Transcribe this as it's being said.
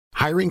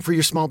Hiring for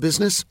your small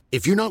business?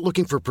 If you're not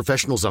looking for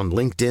professionals on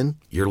LinkedIn,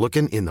 you're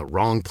looking in the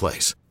wrong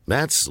place.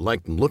 That's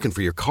like looking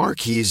for your car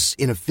keys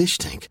in a fish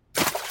tank.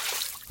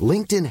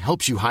 LinkedIn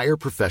helps you hire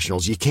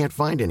professionals you can't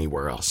find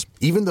anywhere else,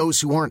 even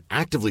those who aren't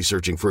actively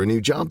searching for a new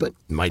job but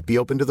might be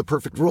open to the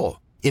perfect role.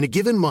 In a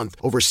given month,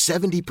 over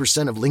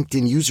 70% of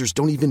LinkedIn users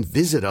don't even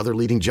visit other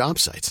leading job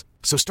sites.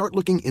 So start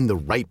looking in the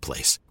right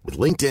place. With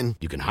LinkedIn,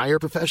 you can hire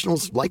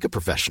professionals like a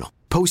professional.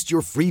 Post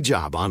your free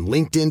job on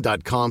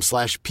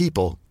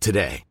linkedin.com/people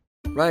today.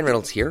 Ryan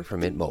Reynolds here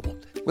from Mint Mobile.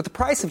 With the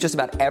price of just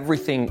about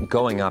everything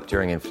going up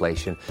during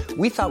inflation,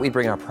 we thought we'd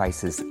bring our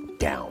prices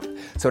down.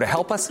 So to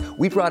help us,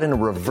 we brought in a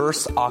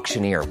reverse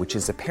auctioneer, which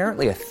is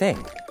apparently a thing.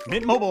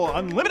 Mint Mobile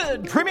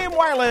Unlimited Premium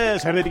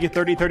Wireless. How to get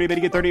 30, 30, bit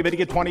to get 30, bit to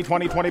get 20,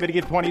 20, 20, bit to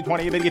get 20,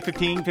 20, bit to get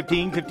 15,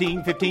 15,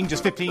 15, 15,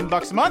 just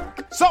 $15 a month?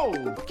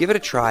 Sold! Give it a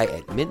try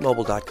at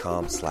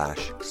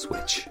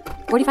mintmobile.com/switch.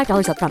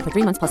 $45 up front for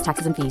 3 months plus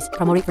taxes and fees.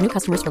 Promo rate for new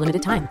customers for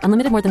limited time.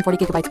 Unlimited more than 40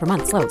 gigabytes per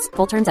month. Slows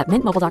full terms at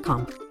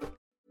mintmobile.com.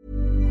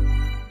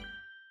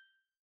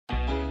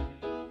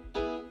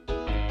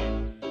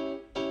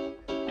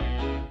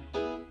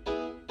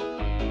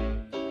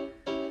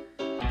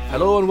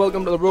 Hello and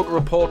welcome to the Roker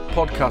Report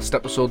podcast,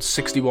 episode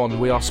 61.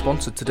 We are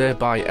sponsored today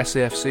by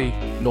SAFC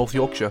North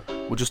Yorkshire.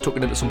 We're just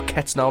tucking into some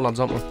Kets now, lads,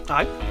 aren't we?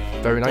 Aye.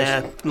 Very nice.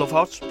 Yeah, love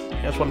hearts.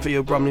 Here's one for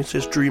you, Bromley. It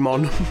says Dream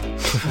On.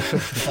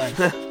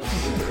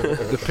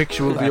 The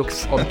picture will be up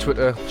on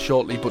Twitter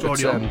shortly, but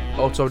it's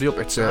already up.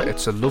 It's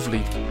a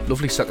lovely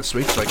set of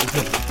sweets, like,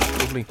 isn't it?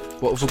 Lovely.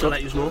 What have we got?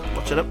 Let you know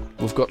what's in it.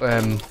 We've got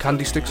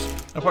candy sticks.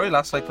 It'll probably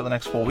last like for the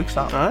next 4 weeks.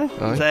 That. Aye.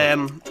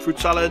 There's, fruit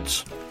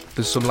salads.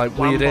 There's some like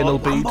weird anal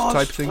bead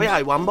type things. Oh,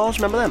 yeah, Wambars,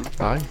 remember them?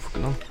 Aye,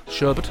 fucking hell.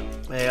 Sherbet.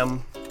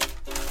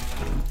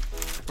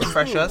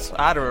 Refreshers.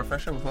 I had a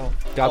refresher before.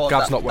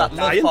 Gav's not well.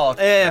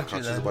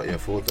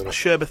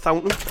 Sherbet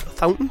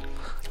fountain.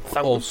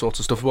 All sorts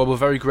of stuff. Well, we're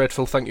very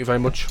grateful. Thank you very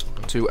much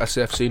to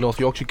SAFC North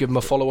Yorkshire. Give him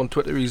a follow on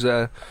Twitter. He's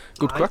good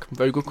crack.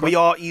 Very good crack. We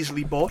are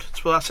easily bought.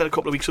 That's what I said a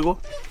couple of weeks ago.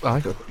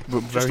 Aye.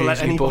 Just to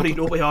let anybody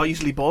know, we are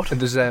easily bought.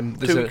 And there's 2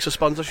 weeks of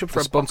sponsorship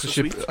for a box of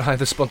sweets.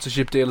 The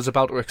sponsorship deal is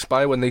about to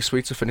expire when these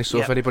sweets are finished, so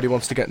if anybody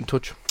wants to get in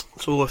touch.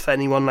 So if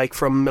anyone like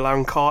from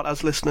Milan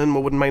Carter's listening,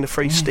 we wouldn't mind a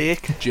free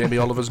steak. Jamie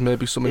Oliver's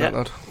maybe, something like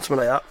that. Something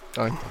like that.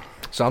 Aye.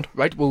 Sound.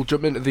 Right, we'll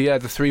jump into the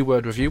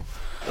 3-word review.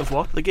 Of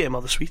what? The game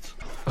or the sweets?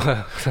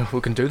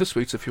 We can do the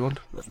sweets if you want.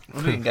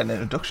 We can get an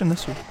introduction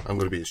this week. I'm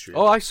going to be in street.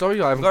 Oh, I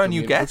haven't got a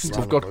new guest.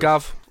 We've got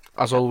Gav,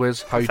 as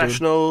always. How you doing?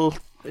 Professional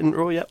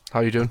intro, yep.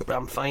 How you doing?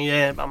 I'm fine,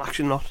 yeah. I'm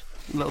actually not.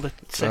 A little bit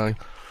sick. Aye.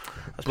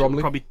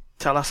 Bromley? Probably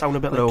tell I sound a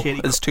bit like Katie.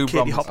 There's two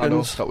Katie Bromleys. I know,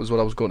 Hopkins. that was what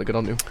I was going to get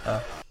onto.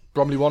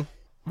 Bromley 1.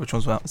 Which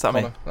one's that? Is that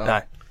me?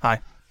 Aye. Aye.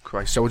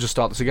 Christ, shall we just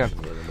start this again?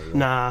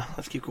 Nah,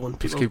 let's keep going.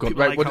 Let's keep going.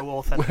 Right, Right, like how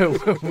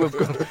authentic.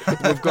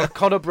 we've got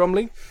Connor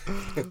Bromley.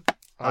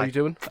 How you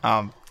doing?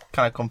 Can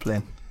I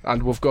complain?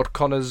 And we've got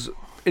Connor's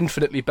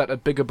infinitely better,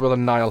 bigger brother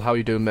Niall. How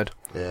you doing, mate?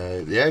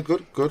 Yeah,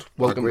 good.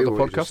 Welcome to the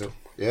podcast.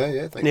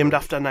 Yeah, thank Named you.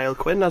 after Niall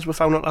Quinn, as we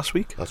found out last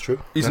week. That's true.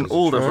 He's an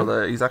older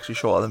brother. He's actually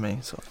shorter than me.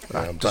 So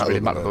Doesn't really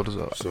matter though, does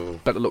it? So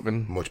better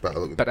looking. much better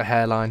looking. Better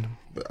hairline.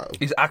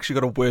 he's actually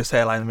got a worse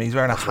hairline than me. He's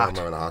wearing a hat. I'm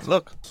wearing a hat.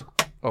 Look.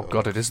 Oh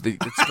God, it's the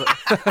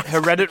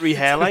Hereditary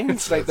hairline.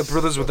 it's like the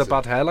brothers with the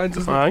bad hairlines,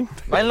 isn't it? Aye.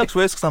 Mine looks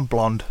worse because I'm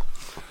blonde.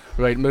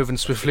 Right, moving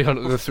swiftly on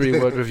to the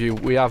 3-word review.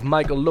 We have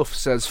Michael Luff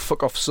says,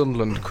 fuck off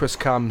Sunderland. Chris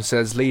Cam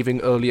says,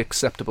 leaving early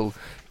acceptable.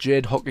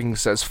 Jade Hocking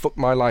says, fuck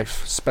my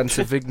life.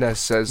 Spencer Vignes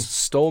says,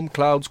 storm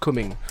clouds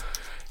coming.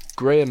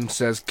 Graham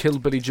says, kill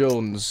Billy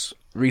Jones.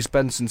 Rhys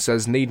Benson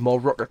says, need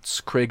more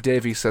rockets. Craig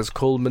Davies says,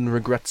 Coleman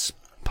regrets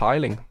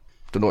piling.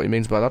 Don't know what he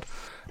means by that.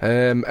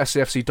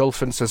 SAFC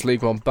Dolphin says,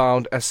 League One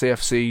bound.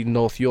 SAFC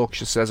North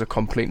Yorkshire says, a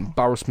complete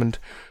embarrassment.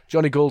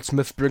 Johnny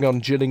Goldsmith, bring on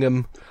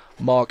Gillingham.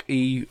 Mark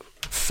E.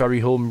 Ferry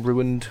home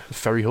ruined.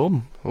 Ferry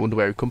home? I wonder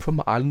where he come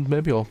from. Ireland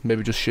maybe, or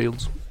maybe just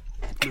Shields.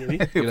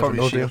 Maybe. You never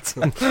know, do you?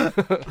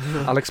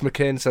 Alex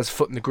McCain says,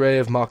 foot in the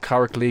grave. Mark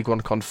Carrick, League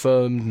One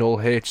confirmed. Noel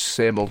H,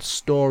 same old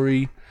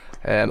story.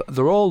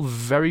 They're all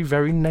very,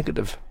 very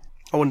negative.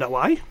 I wonder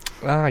why.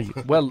 Aye,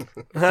 well,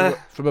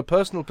 from a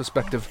personal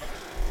perspective,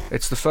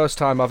 it's the first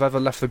time I've ever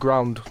left the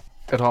ground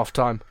at half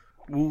time.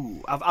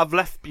 Ooh, I've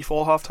left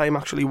before half time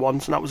actually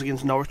once, and that was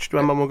against Norwich. Do you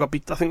remember when we got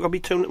beat? I think we got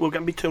beat 2. We'll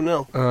get beat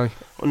 2-0. Aye.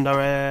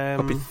 Under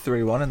Got beat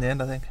 3-1 in the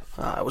end, I think.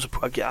 it was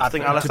I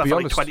think I left to after be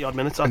like honest, 20 odd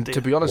minutes that day.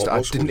 To be honest, What I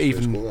was didn't the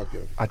even score that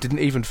game? I didn't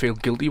even feel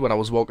guilty when I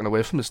was walking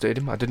away from the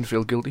stadium. I didn't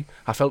feel guilty.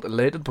 I felt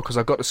elated because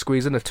I got to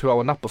squeeze in a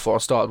 2-hour nap before I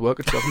started work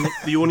at 7.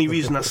 The only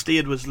reason I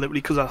stayed was literally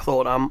because I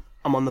thought I'm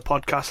on the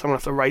podcast. I'm gonna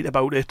have to write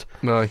about it.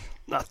 No,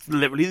 That's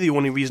literally the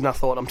only reason I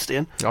thought I'm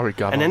staying. I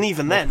regard. And then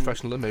even more then,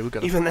 professional than me, we'll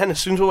get it. Even then, as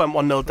soon as we went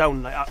 1-0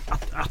 down, like,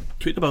 I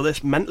tweeted about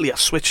this. Mentally, I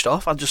switched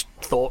off. I just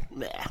thought,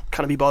 nah,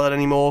 can't be bothered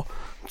anymore.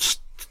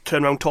 Just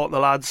turn around, talk to the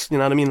lads. You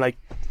know what I mean? Like,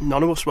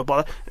 none of us were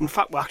bothered. In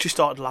fact, we actually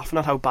started laughing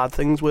at how bad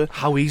things were.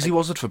 How easy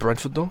was it for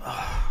Brentford though?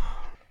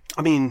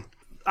 I mean,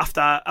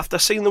 after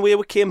seeing the way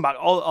we came back,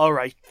 all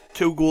right,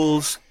 2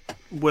 goals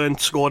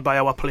weren't scored by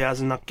our players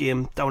in that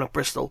game down at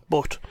Bristol,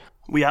 but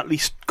we at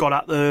least got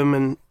at them,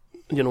 and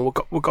you know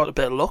we got a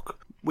bit of luck.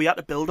 We had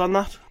to build on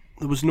that.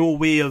 There was no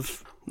way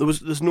of there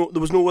was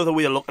no other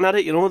way of looking at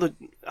it. You know,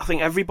 I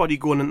think everybody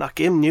going in that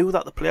game knew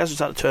that the players just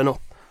had to turn up,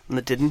 and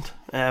they didn't.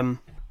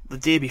 The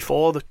day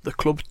before, the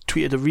club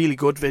tweeted a really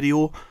good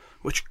video,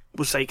 which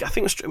was like, I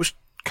think it was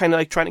kind of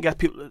like trying to get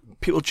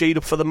people G'd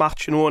up for the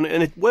match, you know, and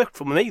it worked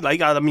for me.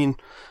 Like, I mean,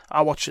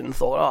 I watched it and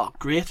thought, oh,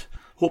 great.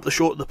 Hope they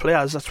show it to the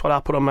players. That's what I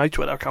put on my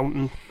Twitter account,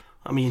 and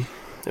I mean,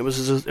 it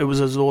was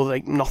as though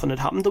like nothing had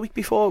happened the week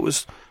before. It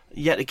was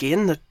yet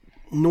again that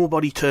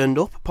nobody turned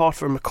up apart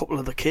from a couple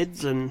of the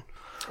kids, and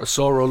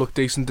Asoro looked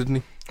decent, didn't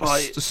he?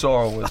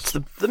 Asoro was that's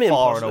the main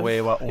far positive. and away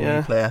our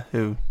only player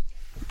who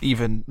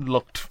even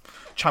looked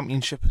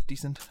championship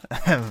decent.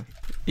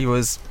 He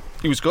was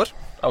good.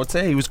 I would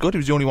say he was good. He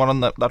was the only one on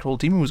that whole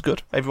team who was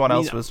good. Everyone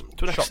else was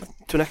to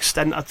an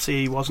extent. I'd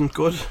say he wasn't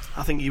good.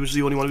 I think he was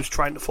the only one who was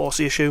trying to force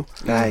the issue.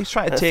 Yeah, he's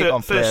trying to take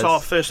on players.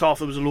 First half,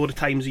 there was a load of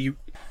times he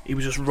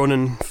was just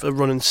running for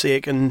running's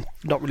sake and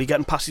not really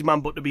getting past his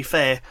man. But to be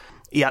fair,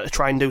 he had to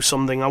try and do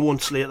something. I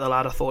won't slate the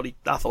lad. I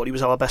thought he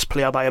was our best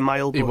player by a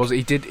mile. He was.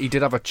 He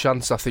did have a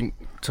chance, I think,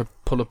 to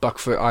pull it back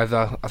for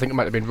either. I think it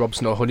might have been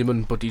Robson or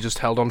Honeyman, but he just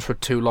held on for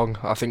too long.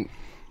 I think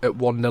at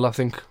 1-0, I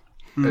think,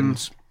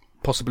 and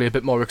possibly a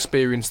bit more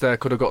experience there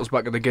could have got us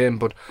back in the game.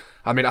 But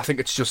I mean, I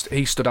think it's just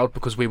he stood out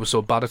because we were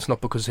so bad. It's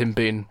not because him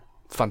being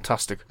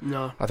fantastic.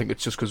 No, I think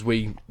it's just because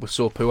we were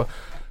so poor.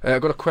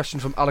 I've got a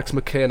question from Alex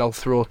McCain. I'll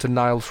throw to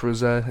Niall for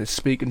his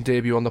speaking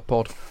debut on the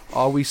pod.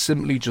 Are we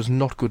simply just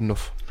not good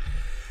enough?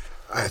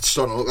 It's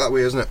starting to look that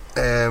way, isn't it?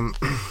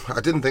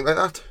 I didn't think like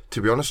that,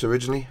 to be honest,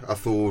 originally. I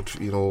thought,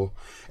 you know,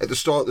 at the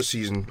start of the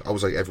season, I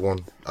was like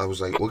everyone. I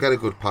was like, we'll get a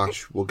good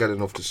patch, we'll get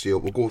enough to stay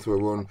up, we'll go through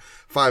a run,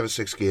 5 or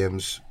 6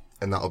 games,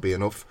 and that'll be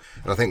enough.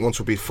 And I think once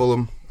we beat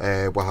Fulham, we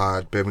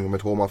had Birmingham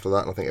at home after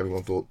that, and I think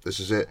everyone thought, this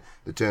is it,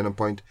 the turning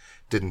point.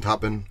 Didn't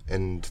happen,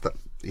 and that,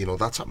 you know,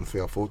 that's happened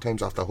 3 or 4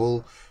 times after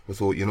Hull. We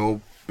thought, you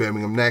know,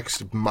 Birmingham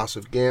next,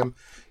 massive game.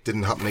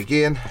 Didn't happen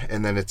again,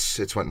 and then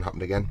it's went and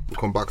happened again. We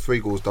come back 3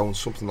 goals down,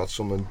 something that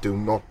someone do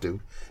not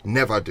do,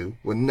 never do.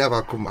 We'll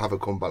never have a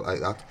comeback like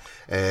that,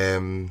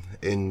 and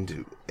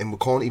we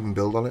can't even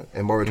build on it.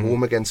 And we're at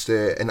home against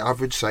an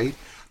average side.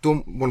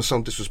 Don't want to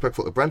sound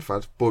disrespectful to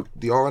Brentford, but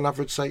they are an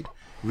average side,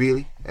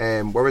 really.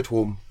 We're at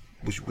home.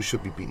 We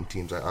should be beating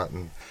teams like that,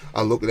 and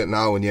I look at it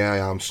now, and yeah,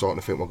 I am starting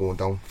to think we're going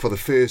down. For the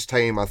first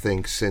time, I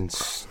think,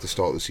 since the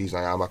start of the season,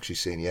 I am actually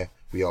saying, yeah,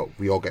 we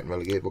are getting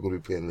relegated. We're going to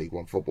be playing League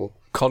One football.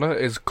 Connor,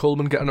 is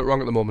Coleman getting it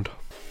wrong at the moment?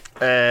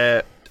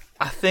 I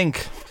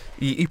think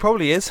he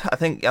probably is. I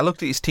think I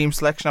looked at his team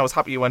selection. I was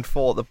happy he went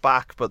 4 at the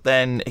back, but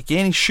then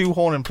again, he's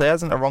shoehorning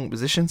players into wrong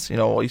positions. You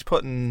know, he's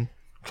putting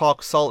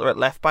Clark Salter at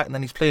left back, and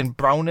then he's playing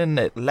Browning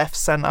at left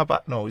centre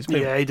back. No, he's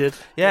playing. Yeah, he did.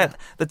 Yeah,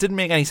 that didn't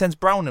make any sense.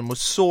 Browning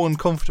was so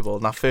uncomfortable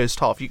in that first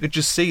half. You could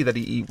just see that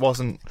he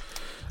wasn't.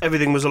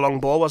 Everything was a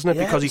long ball, wasn't it?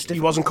 Yeah, because he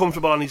wasn't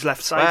comfortable on his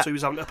left side, so he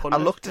was having to punt. I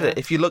looked at it.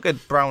 If you look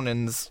at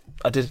Browning's,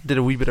 I did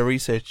a wee bit of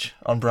research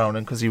on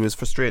Browning because he was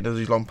frustrated with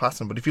his long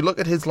passing. But if you look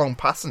at his long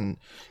passing,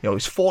 you know,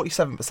 he's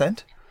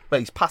 47%. But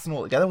his passing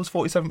altogether was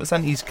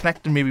 47%. He's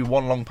connecting maybe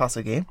 1 long pass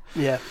a game.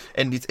 Yeah.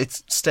 And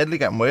it's steadily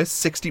getting worse.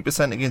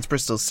 60% against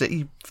Bristol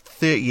City,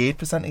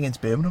 38%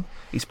 against Birmingham.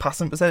 His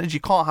passing percentage. You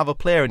can't have a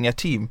player in your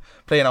team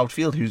playing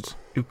outfield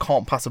who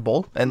can't pass a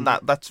ball. And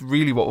that's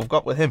really what we've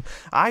got with him.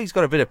 He's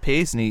got a bit of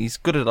pace and he's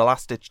good at a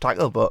last-ditch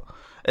tackle, but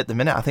at the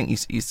minute I think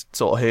he's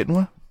sort of hurting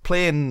with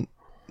playing.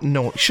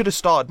 No, he should have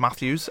started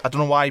Matthews. I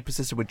don't know why he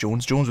persisted with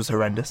Jones. Jones was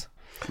horrendous.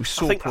 He was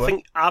so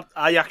poor.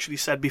 I actually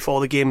said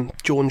before the game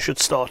Jones should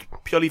start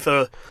purely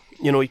for,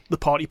 you know, the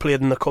part he played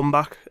in the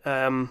comeback,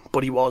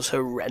 but he was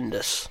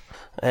horrendous.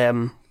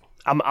 I'm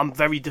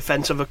very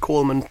defensive of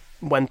Coleman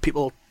when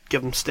people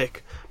give him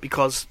stick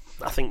because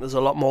I think there's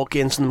a lot more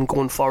against him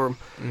going for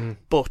him.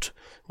 But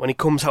when he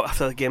comes out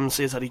after the game and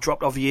says that he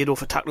dropped Oviedo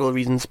for tactical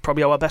reasons,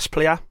 probably our best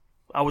player,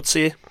 I would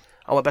say.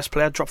 Our best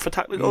player dropped for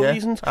tactical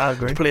reasons. I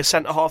agree. To play a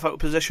centre-half out of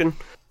position,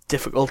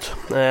 difficult.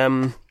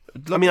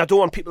 I mean, I don't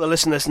want people to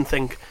listen to this and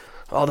think,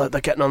 oh,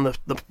 they're getting on the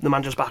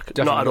manager's back.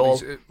 Definitely. Not at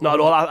all. Not at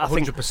all. I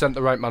think 100%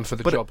 the right man for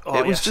the job.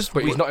 It was just,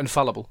 but he's not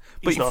infallible.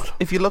 But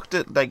if you looked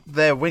at like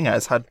their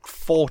wingers had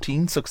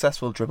 14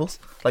 successful dribbles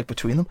like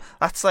between them.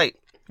 That's like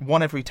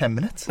 1 every 10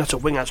 minutes. That's a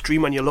winger's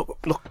dream. When you look,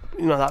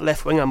 you know, that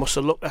left winger must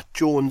have looked at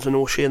Jones and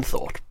O'Shea and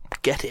thought,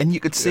 get it. And you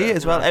could see it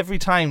as well. Every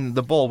time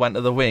the ball went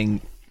to the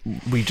wing,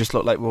 we just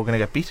looked like we were going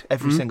to get beat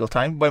every single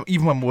time.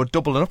 Even when we were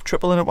doubling up,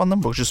 tripling up on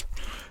them, we just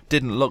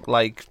didn't look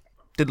like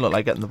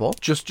getting the ball.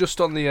 Just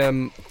on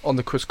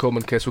the Chris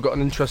Coleman case, we've got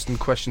an interesting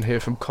question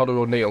here from Connor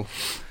O'Neill.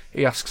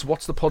 He asks,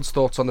 what's the pod's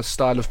thoughts on the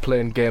style of play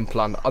and game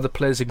plan? Are the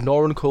players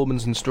ignoring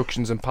Coleman's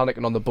instructions and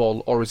panicking on the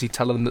ball, or is he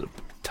telling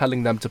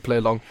them to play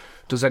long?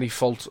 Does any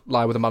fault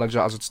lie with the manager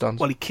as it stands?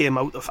 Well, he came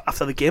out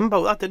after the game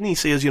about that, didn't he? He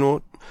says, you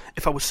know,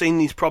 if I was seeing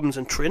these problems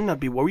in training,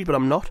 I'd be worried, but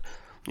I'm not.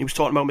 He was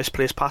talking about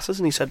misplaced passes,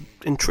 and he said,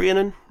 in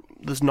training,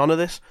 there's none of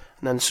this.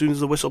 And then as soon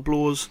as the whistle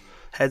blows,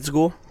 heads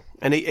go.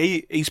 And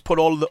he's put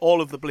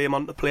all of the blame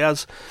on the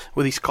players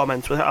with his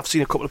comments. I've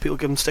seen a couple of people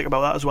give him stick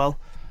about that as well.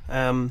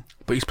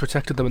 But he's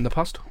protected them in the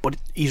past. But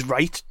he's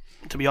right,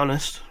 to be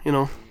honest. You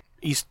know,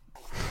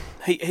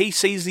 he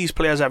sees these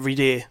players every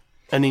day,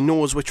 and he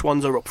knows which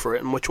ones are up for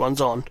it and which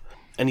ones aren't.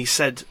 And he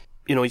said,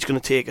 you know, he's going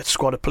to take a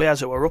squad of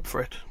players who are up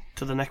for it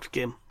to the next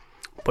game.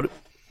 But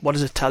what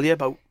does it tell you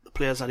about the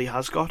players that he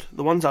has got?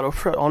 The ones that are up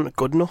for it aren't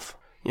good enough.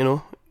 You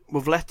know,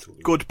 we've let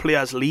good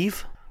players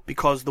leave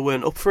because they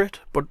weren't up for it.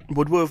 But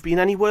would we have been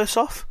any worse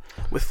off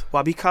with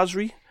Wahbi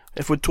Khazri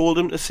if we'd told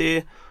him to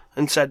say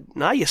and said,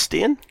 "Nah, you're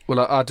staying"? Well,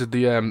 I did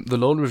the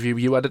loan review.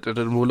 You edited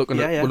it, and we're looking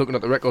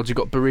at the records. You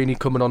got Barini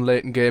coming on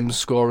late in games,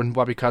 scoring.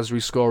 Wahbi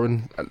Khazri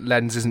scoring.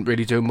 Lens isn't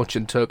really doing much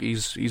in Turkey.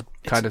 He's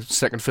kind of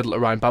second fiddle to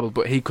Ryan Babel,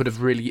 but he could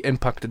have really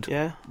impacted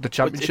the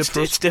championship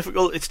for us. It's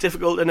difficult. It's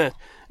difficult, isn't it?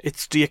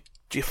 It's do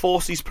you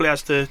force these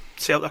players to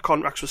say out their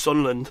contracts with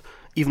Sunderland,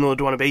 even though they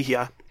don't want to be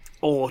here,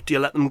 or do you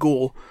let them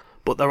go,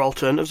 but their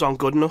alternatives aren't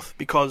good enough?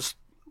 Because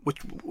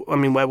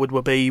where would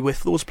we be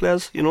with those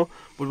players? You know,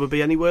 would we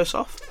be any worse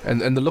off?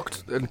 And they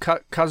looked, and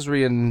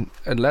Khazri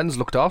and Lens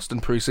looked arsed in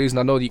pre-season.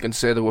 I know that you can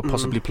say they were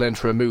possibly playing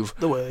for a move.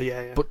 They were,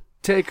 yeah. But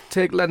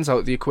take Lens out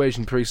of the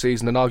equation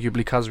pre-season, and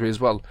arguably Khazri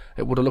as well.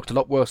 It would have looked a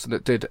lot worse than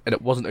it did, and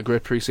it wasn't a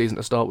great pre-season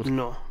to start with.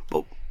 No,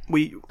 but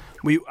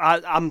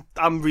I'm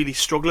really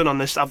struggling on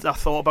this. I've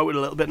thought about it a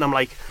little bit, and I'm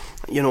like,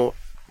 you know,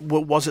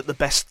 was it the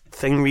best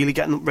thing really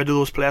getting rid of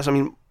those players? I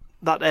mean,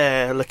 that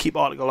L'Equipe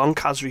article on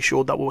Khazri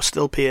showed that we were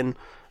still paying,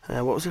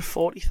 what was it,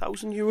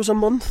 €40,000 a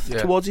month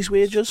towards his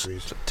wages?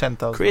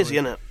 10,000. Crazy,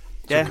 isn't it?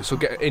 Yeah. So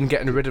getting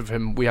rid of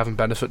him, we haven't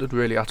benefited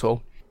really at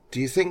all. Do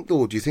you think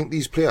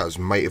these players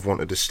might have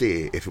wanted to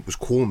stay if it was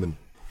Coleman?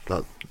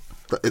 That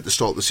at the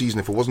start of the season,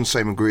 if it wasn't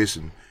Simon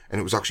Grayson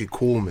and it was actually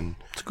Coleman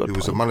who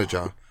was the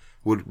manager,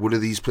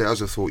 would these players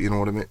have thought, you know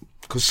what I mean?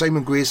 Because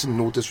Simon Grayson,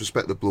 no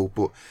disrespect to the bloke,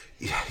 but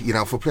you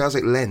know, for players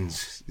like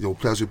Lens, you know,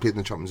 players who played in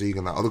the Champions League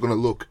and that, are they going to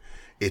look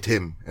at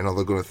him and are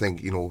they going to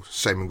think, you know,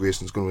 Simon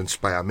Grayson's going to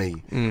inspire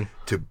me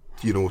to,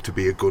 you know, to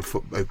be a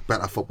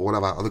better football,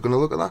 whatever? Are they going to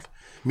look at that?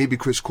 Maybe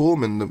Chris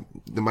Coleman,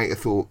 they might have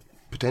thought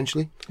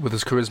potentially with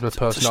his charisma,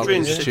 personality.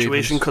 It's a strange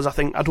situation because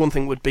I don't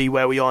think we'd be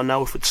where we are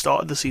now if we'd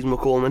started the season with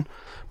Coleman.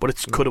 But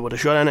it's coulda, woulda,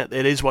 shoulda, innit?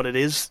 It is what it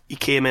is. He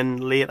came in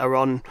later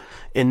on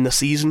in the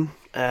season,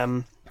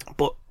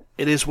 but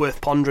it is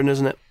worth pondering,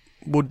 isn't it?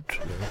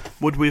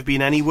 Would we have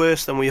been any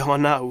worse than we are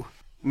now,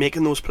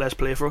 making those players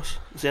play for us?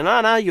 Saying,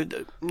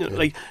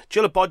 like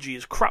Djilabodji,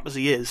 as crap as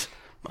he is,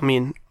 I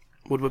mean,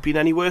 would we have been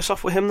any worse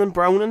off with him than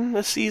Browning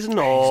this season?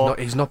 Or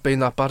he's not been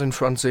that bad in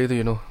France either,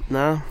 you know.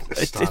 No,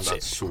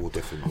 it's so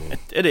different.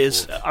 It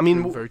is. I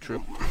mean, very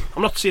true.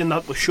 I'm not saying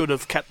that we should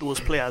have kept those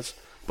players,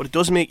 but it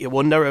does make you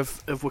wonder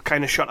if we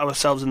kind of shot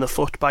ourselves in the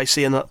foot by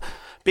saying that.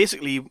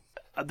 Basically,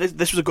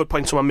 this was a good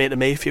point someone made to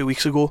me a few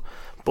weeks ago,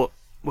 but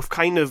we've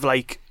kind of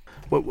like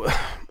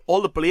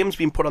all the blame's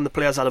been put on the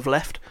players that have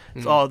left.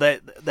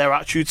 Their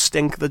attitudes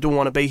stink, they don't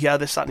want to be here,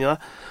 this, that and the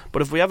other.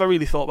 But if we ever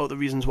really thought about the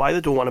reasons why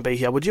they don't want to be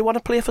here, would you want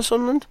to play for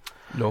Sunderland?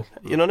 No.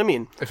 You know what I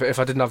mean? If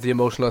I didn't have the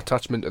emotional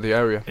attachment to the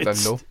area, then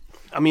no.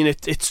 I mean,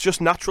 it's just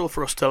natural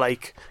for us to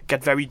like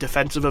get very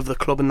defensive of the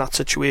club in that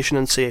situation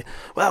and say,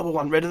 well, we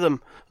want rid of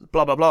them,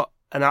 blah, blah, blah.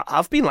 And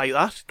I've been like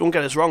that, don't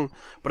get us wrong,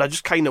 but I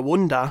just kind of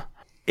wonder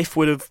if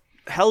we'd have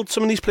held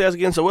some of these players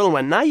against their will and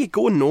went, nah, you're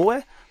going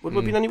nowhere. Would we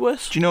have been any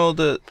worse? Do you know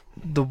the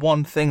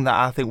one thing that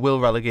I think will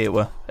relegate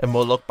we, and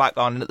we'll look back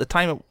on, and at the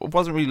time it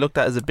wasn't really looked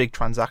at as a big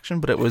transaction,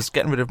 but it was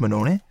getting rid of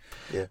Manone.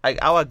 Yeah. Like,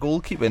 our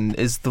goalkeeping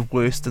is the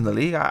worst in the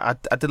league. I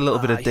did a little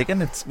bit of digging.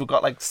 We've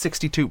got like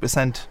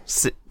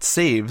 62%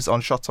 saves on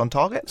shots on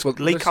target. Well,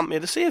 Lee can't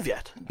made a save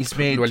yet. He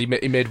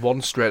made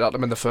one straight at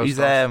him in the first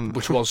half,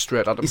 which was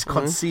straight at him. He's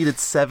conceded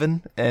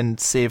 7 and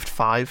saved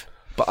 5.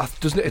 But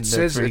doesn't it? It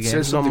says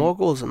something more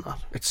goals than that.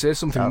 It says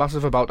something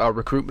massive about our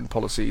recruitment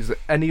policies that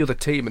any other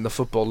team in the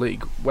Football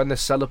League, when they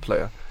sell a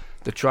player,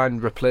 they try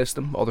and replace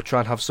them, or they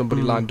try and have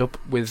somebody lined up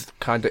with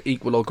kind of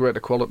equal or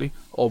greater quality,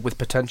 or with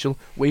potential.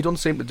 We don't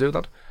seem to do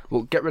that.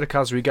 We'll get rid of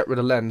Khazri, get rid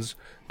of Lens,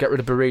 get rid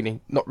of Barini,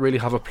 not really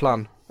have a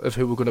plan of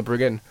who we're going to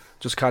bring in.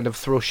 Just kind of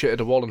throw shit at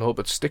a wall and hope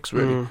it sticks,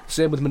 really.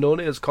 Same with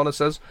Manone, as Connor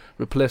says,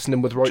 replacing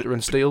him with Reuter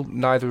and Steele,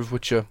 neither of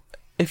which are...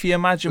 If you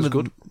imagine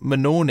with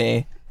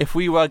Manone, if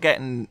we were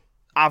getting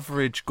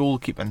average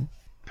goalkeeping,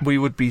 we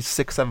would be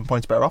 6-7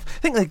 points better off. I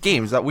think the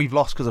games that we've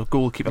lost because of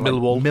goalkeeping,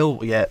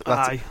 Millwall,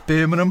 that's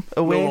Birmingham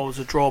away. Millwall was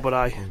a draw,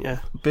 but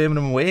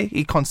Birmingham away,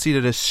 he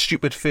conceded a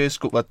stupid first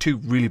goal, like 2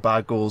 really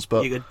bad goals.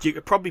 But you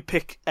could probably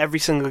pick every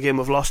single game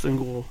we've lost in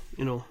goal,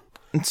 you know.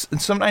 And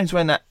sometimes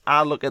when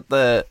I look at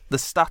the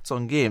stats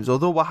on games,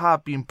 although we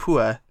have been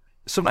poor,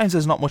 sometimes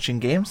there's not much in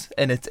games,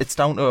 and it's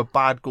down to a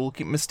bad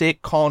goalkeeping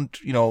mistake. Can't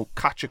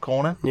catch a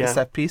corner, a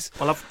set piece.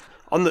 Well,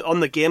 on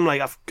the game,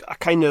 like I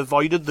kind of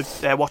avoided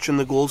watching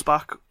the goals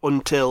back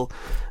until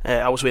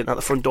I was waiting at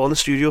the front door in the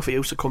studio for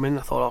you to come in.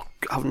 I thought,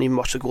 I haven't even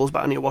watched the goals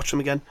back, I need to watch them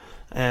again.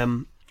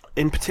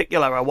 In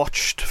particular, I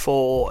watched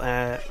for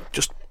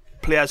just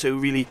players who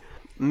really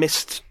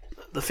missed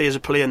the phase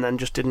of play and then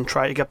just didn't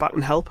try to get back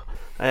and help.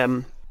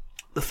 The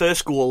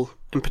first goal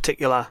in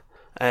particular,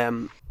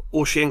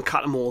 O'Shea and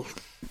Cattermole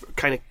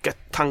kind of get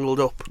tangled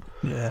up.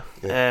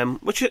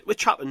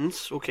 Which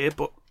happens, okay,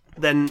 but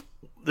then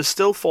there's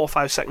still 4 or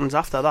 5 seconds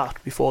after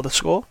that before the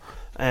score.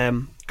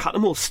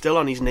 Cattermole's still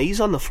on his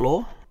knees on the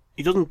floor.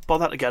 He doesn't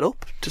bother to get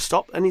up to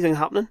stop anything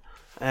happening.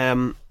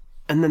 And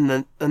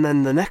then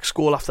the next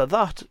goal after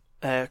that,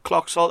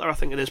 Clark Salter, I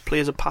think it is,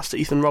 plays a pass to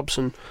Ethan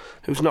Robson,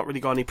 who's not really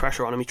got any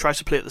pressure on him. He tries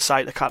to play at the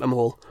side to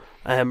Cattermole.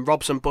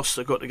 Robson busts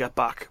a gut to get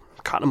back.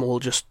 Cattermole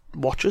just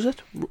watches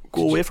it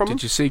go away from him.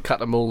 Did you see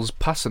Cattermole's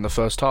pass in the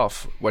first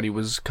half when he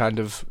was trying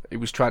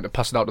to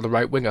pass it out to the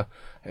right winger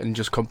and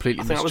just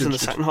completely? I think that was in the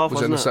second half,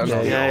 wasn't it?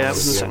 Yeah, it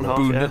was in the second half.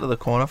 Boomed into the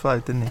corner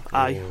flag, didn't he?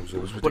 Aye,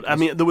 but I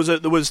mean, there was.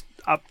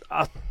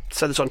 I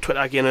said this on Twitter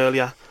again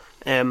earlier.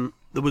 There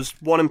was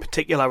one in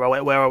particular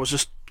where I was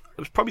just. It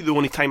was probably the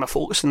only time I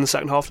focused in the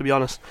second half, to be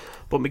honest.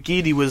 But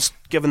McGeady was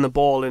given the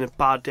ball in a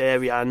bad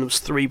area, and there was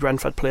 3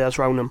 Brentford players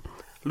around him.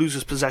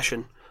 Loses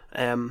possession,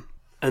 and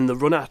the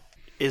runner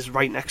is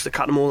right next to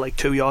Cattermole, like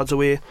 2 yards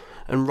away,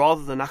 and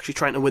rather than actually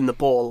trying to win the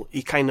ball,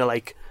 he kind of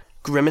like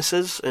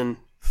grimaces and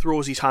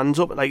throws his hands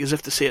up, like as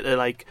if to say to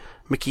like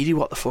McGeady,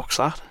 what the fuck's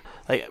that?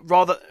 Like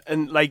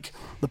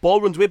the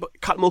ball runs away,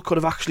 but Cattermole could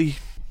have actually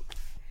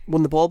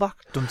won the ball back,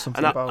 done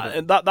something about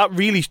it. That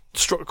really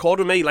struck a chord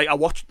with me. Like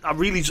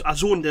I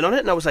zoned in on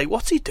it, and I was like,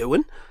 what's he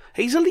doing?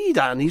 He's a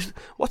leader, and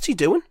what's he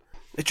doing?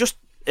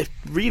 It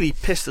really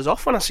pissed us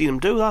off when I seen him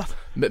do that.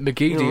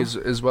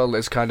 McGeady as well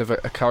is kind of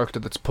a character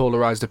that's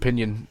polarised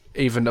opinion,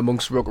 even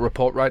amongst Roker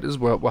Report writers.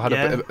 We had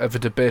a bit of a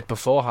debate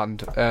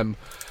beforehand, and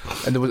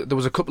there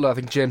was a couple. I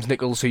think James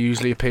Nichols, who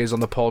usually appears on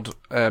the pod,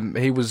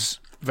 he was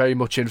very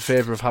much in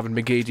favour of having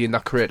McGeady in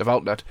that creative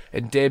outlet.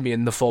 And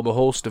Damien, the former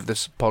host of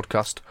this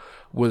podcast,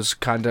 was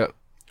kind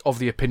of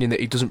the opinion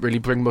that he doesn't really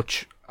bring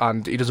much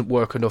and he doesn't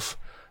work enough,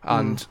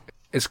 and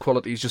his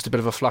quality is just a bit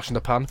of a flash in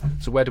the pan.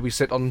 So where do we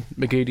sit on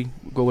McGeady?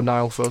 Go with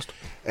Niall first.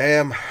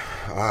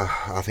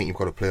 I think you've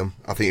got to play him.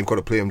 I think you've got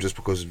to play him just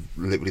because of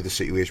literally the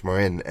situation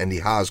we're in, and he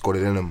has got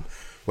it in him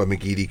where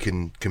McGeady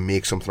can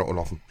make something out of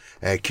nothing.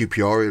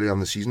 QPR early on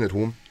the season at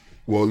home,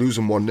 we were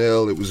losing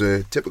 1-0. It was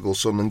a typical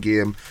Sunderland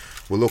game.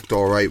 We looked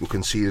alright. We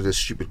conceded a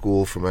stupid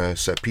goal from a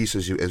set piece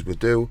as we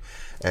do,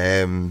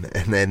 and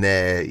then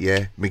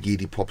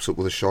McGeady pops up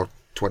with a shot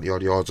 20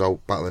 odd yards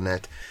out, back of the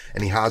net,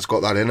 and he has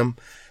got that in him.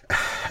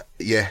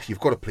 Yeah,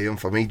 you've got to play him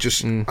for me.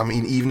 I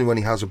mean, even when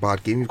he has a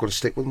bad game, you've got to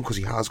stick with him because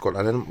he has got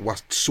that in him. We're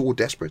so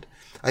desperate.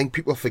 I think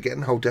people are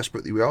forgetting how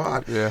desperate we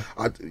are.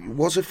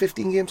 Was it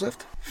 15 games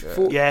left?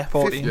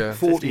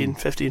 14.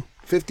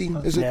 15,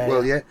 is it? Yeah.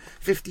 Well, yeah,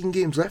 15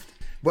 games left.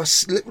 We're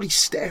literally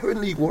staring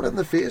League One in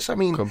the face. I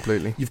mean,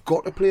 completely. You've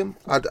got to play him.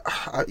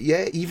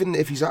 Even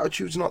if his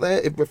attitude's not there,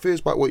 it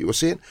refers back to what you were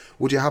saying.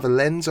 Would you have a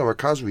Lenz or a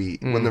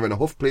Kazri when they're in a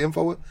huff playing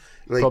forward?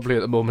 Like, probably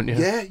at the moment, yeah.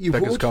 Yeah, you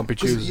Beggars would. Can't be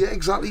choosers. Yeah,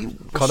 exactly.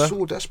 Connor? We're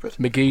so desperate.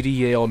 McGeady,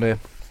 yeah or nay?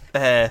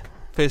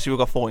 Firstly, we've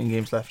got 14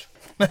 games left.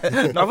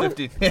 Not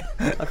 15.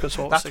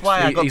 That's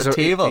why I got the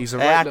table.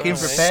 I came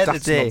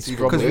prepared today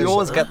because we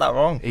always get that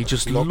wrong. He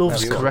just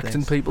loves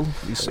correcting people.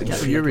 He's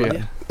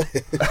infuriating.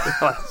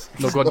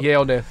 No, go on, yeah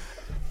or nay?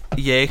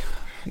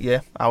 Yeah,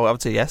 I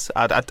would say yes.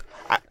 I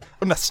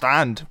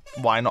understand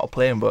why not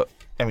play him, but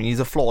I mean, he's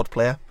a flawed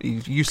player.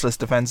 He's useless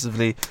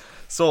defensively,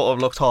 sort of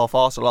looks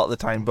half-arsed a lot of the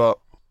time, but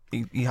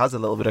he has a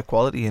little bit of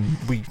quality, and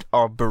we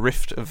are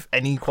bereft of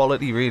any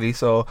quality, really.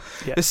 So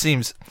this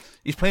seems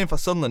he's playing for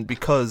Sunderland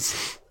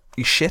because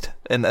he's shit,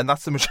 and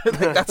that's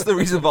that's the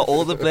reason for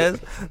all the players.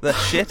 They're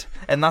shit,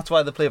 and that's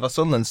why they play for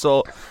Sunderland.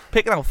 So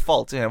picking out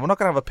faults, we're not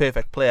going to have a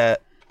perfect player.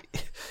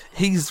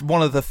 He's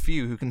one of the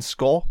few who can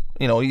score.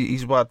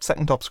 He's what,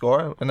 second top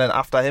scorer, and then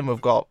after him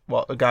we've got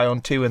a guy on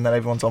 2, and then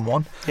everyone's on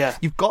 1. Yeah,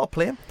 you've got to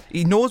play him.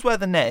 He knows where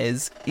the net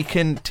is. He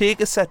can take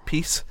a set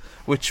piece,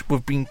 which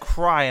we've been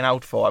crying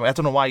out for. I mean, I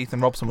don't know why Ethan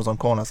Robson was on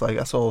corners. Like,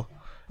 I saw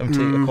him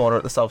take a corner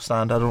at the south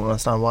stand. I don't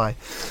understand why.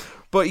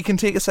 But he can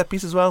take a set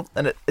piece as well,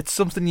 and it's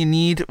something you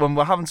need when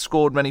we haven't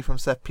scored many from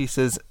set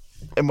pieces,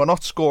 and we're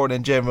not scoring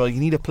in general. You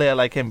need a player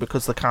like him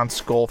because they can't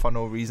score for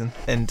no reason,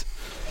 and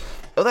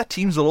other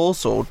teams will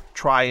also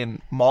try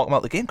and mark him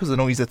out the game because they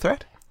know he's a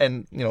threat,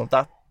 and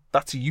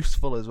that's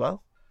useful as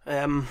well.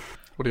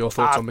 What are your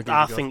thoughts on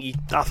McGeady?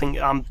 I think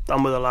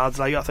I'm with the lads.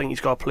 Like, I think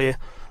he's got to play,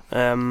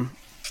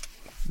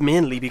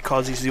 mainly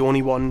because he's the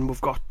only one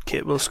we've got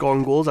capable of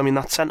scoring goals. I mean,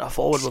 that centre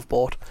forward we've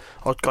bought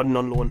or got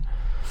on loan.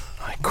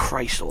 Like,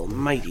 Christ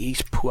almighty,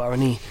 he's poor,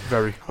 isn't he?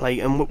 Very. Like,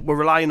 and we're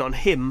relying on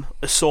him,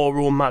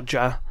 Asoro,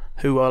 Madja,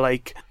 who are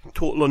like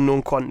total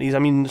unknown quantities. I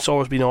mean,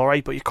 Asoro's been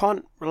alright, but you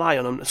can't rely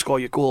on him to score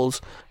your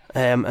goals.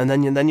 And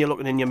then you're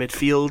looking in your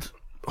midfield.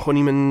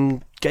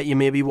 Honeyman get you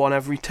maybe 1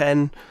 every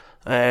 10.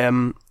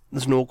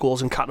 There's no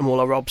goals in Cattermole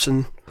or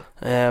Robson.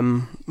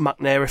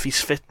 McNair, if he's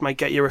fit, might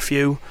get you a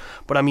few.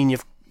 But I mean,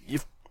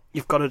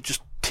 you've got to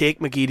just take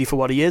McGeady for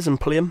what he is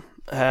and play him.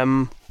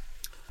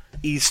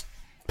 His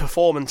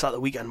performance at the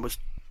weekend was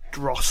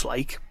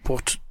dross-like,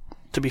 but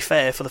to be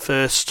fair, for the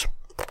first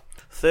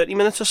 30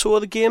 minutes or so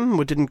of the game,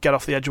 we didn't get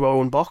off the edge of our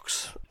own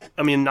box.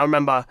 I mean, I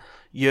remember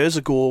years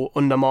ago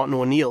under Martin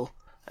O'Neill,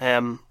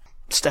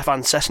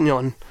 Stefan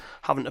Sessegnon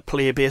having to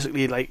play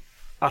basically like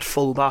at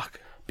full back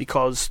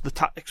because the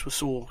tactics were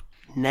so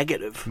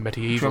negative.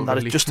 Medieval, that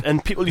really. it just,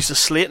 and people used to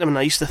slate him, and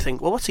I used to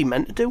think, well, what's he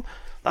meant to do?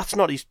 That's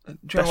not his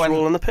best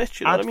role on the pitch.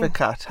 You know what I mean?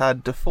 Advocat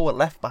had Defoe at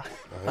left back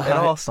in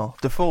Arsenal.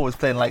 Defoe was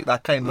playing like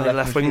that kind of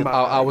left wing back.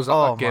 I was at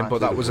that game, man. but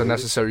that was a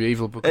necessary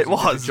evil because It he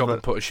did was, the job but-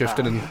 and put a shift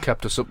in and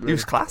kept us up. He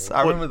was class.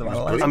 I remember the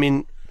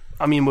man.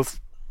 I mean,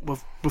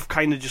 we've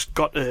kind of just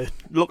got to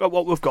look at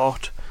what we've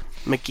got.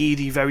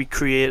 McGeady, very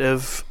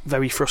creative,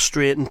 very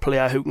frustrating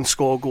player who can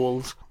score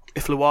goals.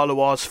 If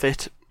Lua's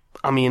fit,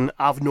 I mean,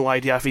 I've no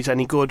idea if he's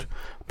any good,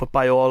 but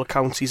by all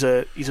accounts, he's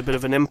a bit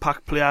of an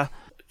impact player.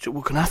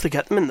 We're going to have to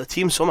get them in the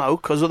team somehow,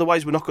 because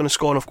otherwise we're not going to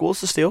score enough goals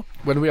to stay up.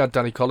 When we had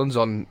Danny Collins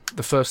on,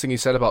 the first thing he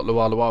said about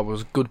Lua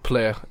was good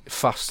player,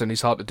 fast, and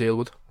he's hard to deal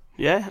with.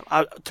 Yeah,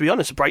 to be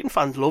honest, Brighton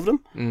fans loved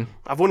him.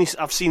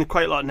 I've seen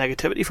quite a lot of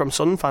negativity from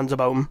Sun fans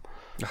about him.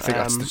 I think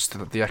that's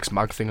just the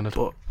ex-Mag thing in it.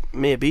 But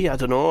maybe, I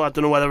don't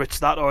know whether it's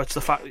that or it's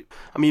the fact.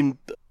 I mean,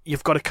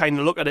 you've got to kind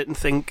of look at it and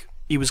think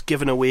he was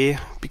given away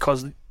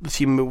because the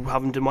team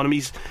haven't want him.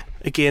 He's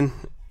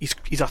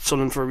at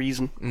Sunderland for a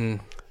reason.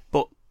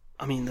 But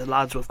I mean, the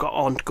lads we've got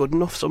aren't good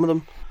enough. Some of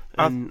them.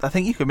 I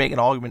think you could make an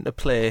argument to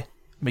play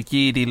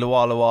McGeady,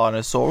 Lua, and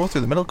Asoro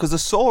through the middle because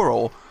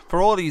Asoro,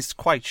 for all he's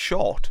quite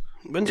short,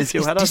 wins a is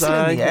few headers.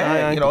 decent in the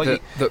air. You know,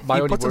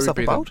 My he puts himself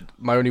about.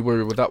 My only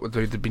worry with that would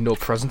be there'd be no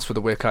presence for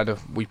the way kind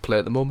of we play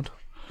at the moment.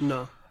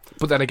 No.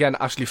 But then again,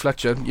 Ashley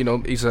Fletcher, you know,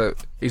 he's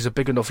a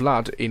big enough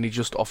lad, and he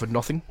just offered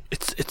nothing.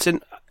 It's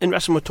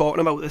interesting we're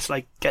talking about this,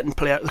 like getting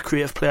the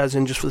creative players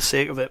in just for the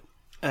sake of it.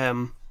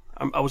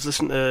 I was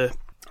listening to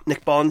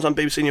Nick Barnes on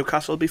BBC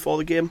Newcastle before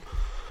the game,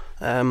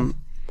 on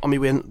my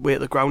way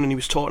at the ground, and he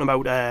was talking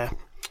about,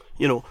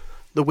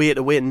 the way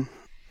to win.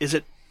 Is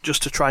it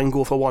just to try and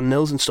go for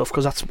 1-0s and stuff?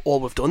 Because that's all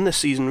we've done this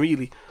season,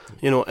 really.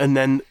 You know, and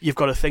then you've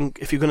got to think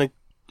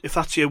if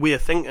that's your way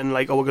of thinking,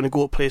 like, we're going to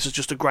go to places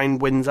just to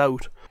grind wins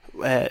out.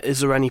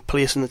 Is there any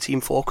place in the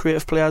team for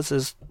creative players?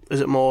 Is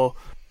it more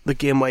the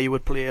game where you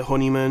would play a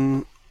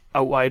Honeyman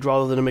out wide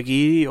rather than a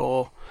McGee,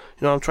 or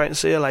you know what I'm trying to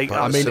say? Like,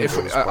 I mean,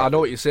 I know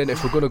what you're saying.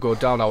 If we're going to go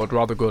down, I would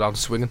rather go down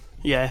swinging.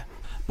 Yeah,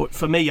 but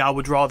for me, I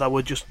would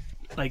just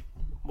like,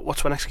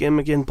 what's my next game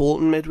again?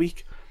 Bolton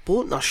midweek.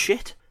 Bolton are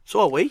shit.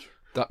 So are we.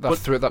 That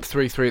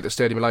 3-3 at the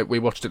stadium, like we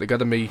watched it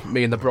together. Me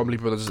and the Bromley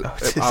brothers.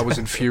 I was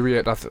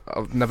infuriated.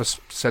 I've never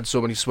said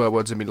so many swear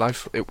words in my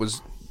life. It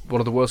was one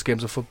of the worst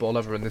games of football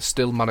ever, and they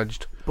still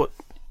managed. But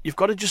you've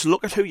got to just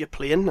look at who you're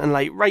playing and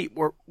like, right,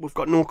 we've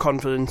got no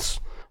confidence.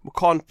 We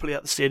can't play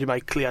at the stadium,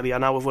 like, clearly. I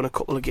know we've won a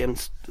couple of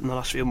games in the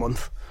last few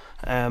months,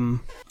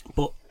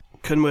 but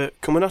can we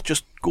not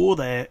just go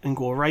there and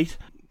go, right,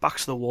 back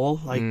to the wall?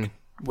 Like,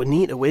 we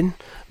need to win.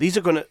 These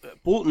are gonna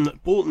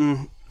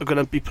Bolton are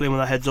gonna be playing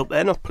with their heads up.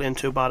 They're not playing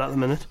too bad at the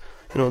minute.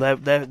 You know,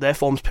 their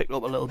form's picked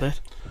up a little bit.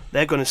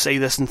 They're gonna see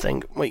this and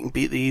think, we can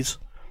beat these.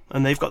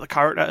 And they've got the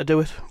character to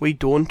do it. We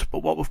don't.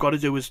 But what we've got to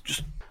do is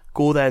just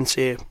go there and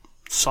say,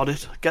 sod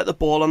it. Get the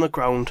ball on the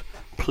ground,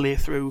 play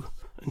through,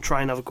 and try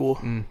and have a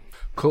go.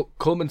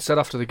 Coleman said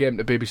after the game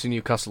to BBC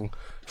Newcastle,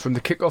 from the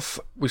kick-off,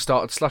 we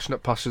started slashing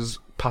at passes.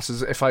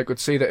 If I could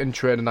see that in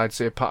training, I'd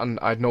see a pattern.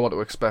 I'd know what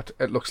to expect.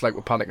 It looks like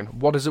we're panicking.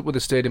 What is it with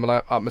the stadium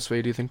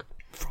atmosphere, do you think?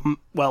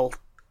 What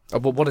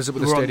is it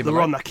with the stadium? They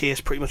were on that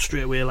case pretty much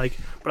straight away, like.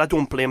 But I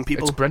don't blame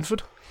people. It's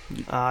Brentford.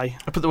 Aye.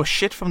 But they were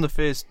shit from the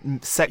first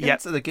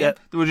seconds of the game.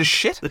 They were just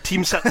shit. The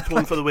team set the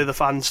tone for the way the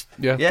fans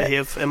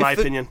behave, in my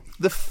opinion.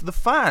 The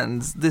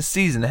fans this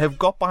season have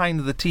got behind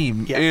the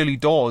team early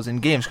doors in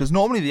games, because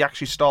normally they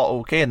actually start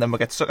okay and then we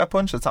get sucker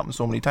punched. That's happened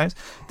so many times.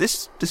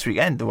 This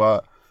weekend,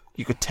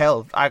 you could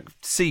tell, I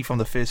see from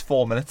the first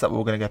 4 minutes that we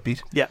were going to get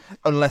beat. Yeah.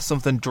 Unless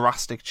something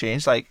drastic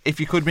changed. Like, if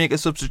you could make a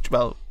substitution,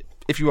 well,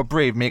 if you were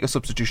brave, make a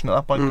substitution at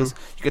that point, because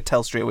you could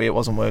tell straight away it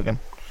wasn't working.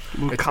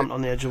 We were camped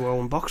on the edge of our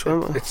own box,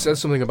 weren't we? It says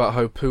something about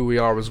how poor we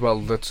are as well,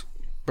 that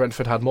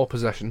Brentford had more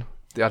possession,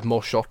 they had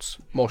more shots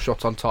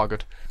on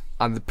target,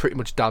 and they pretty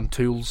much damn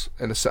tools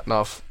in the second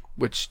half,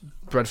 which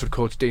Brentford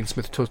coach Dean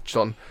Smith touched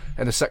on.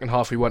 In the second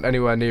half, we weren't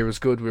anywhere near as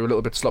good. We were a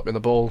little bit sloppy in the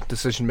ball.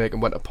 Decision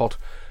making went a pot.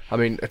 I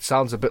mean, it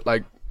sounds a bit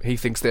like he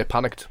thinks they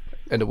panicked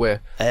in a way,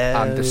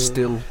 and they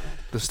still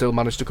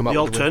managed to come out.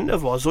 The with the win.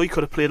 alternative was, he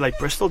could have played like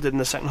Bristol did in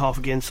the second half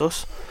against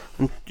us,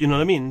 and you know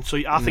what I mean. So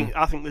I think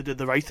they did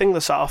the right thing. They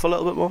sat off a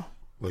little bit more.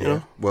 Well, you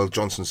know? Well,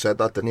 Johnson said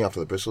that, didn't he, after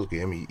the Bristol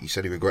game? He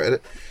said he regretted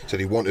it. He said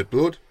he wanted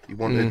blood. He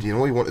wanted, he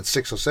wanted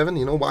 6 or 7.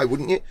 You know, why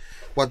wouldn't you?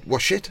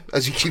 What shit?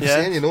 As he keeps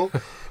saying, you know,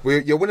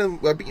 you're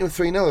winning. We're beating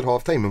 3-0 at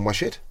half time, and we're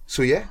shit.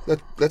 So yeah,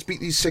 let's beat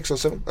these 6 or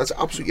 7. That's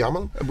absolutely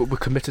hammering. But we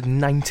committed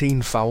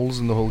 19 fouls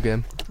in the whole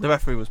game. The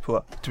referee was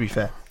poor, to be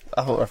fair.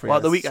 I thought the referee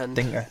at the was weekend.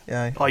 Stinker.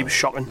 Yeah. Oh, he was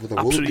shocking.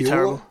 Absolutely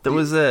terrible.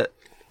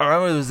 I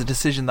remember there was a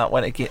decision that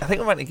went against. I think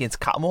it went against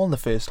Cattermole in the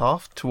first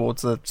half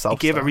towards the south. He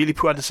gave a really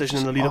poor decision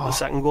in the lead up to the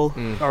second goal.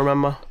 I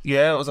remember.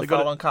 Yeah, it was a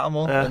foul on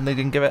Cattermole, and they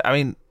didn't give it. I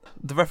mean,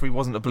 the referee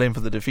wasn't to blame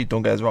for the defeat.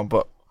 Don't get us wrong,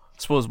 but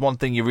I suppose one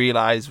thing you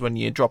realise when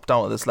you drop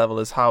down to this level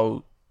is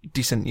how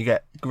decent you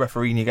get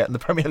refereeing you get in the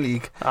Premier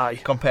League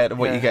compared to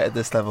what you get at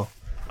this level.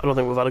 I don't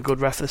think we've had a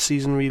good ref this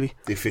season, really.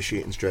 The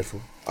officiating's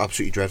dreadful.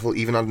 Absolutely dreadful.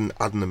 Even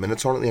adding the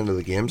minutes on at the end of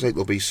the games, like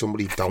there'll be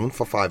somebody down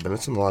for 5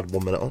 minutes and they'll add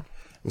 1 minute on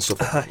and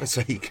stuff like that. It's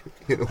like,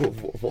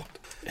 what?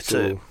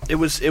 It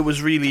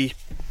was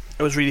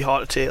really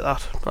hard to take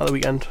that at the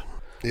weekend.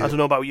 Yeah. I don't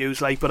know about you,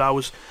 but I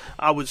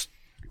was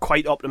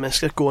quite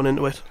optimistic going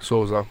into it. So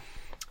was I.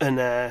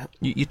 And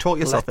you talk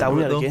yourself let down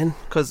into it yet again.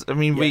 Because I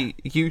mean,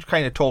 you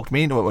kind of talked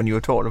me into it when you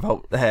were talking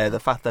about the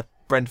fact that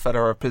Brentford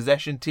are a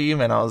possession team,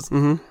 and I was,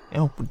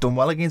 done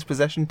well against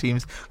possession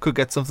teams. Could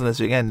get something this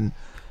weekend.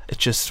 It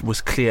just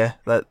was clear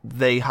that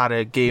they had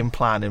a game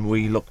plan, and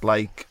we looked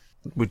like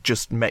we'd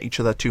just met each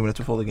other 2 minutes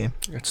before the game.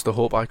 It's the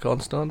hope I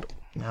can't stand.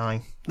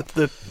 Aye.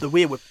 The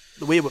way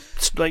we're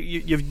like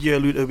you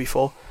alluded to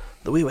before,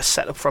 the way we're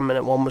set up from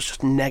minute one was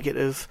just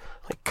negative,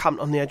 like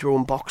camped on the edge of our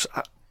own box.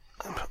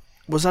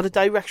 Was that a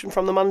direction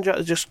from the manager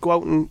to just go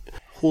out and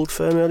hold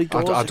firm early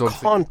doors? It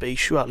can't be,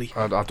 surely.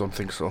 I don't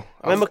think so.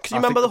 Can you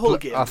remember the whole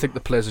game? I think the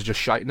players are just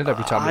shiting it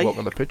every time they walk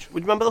on the pitch.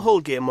 Would you remember the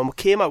whole game when we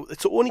came out?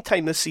 It's the only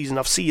time this season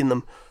I've seen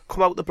them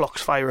come out the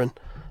blocks firing,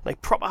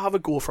 like proper have a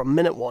go from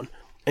minute one.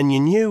 And you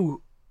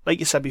knew, like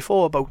you said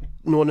before, about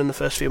knowing in the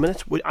first few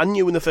minutes. I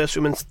knew in the first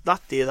few minutes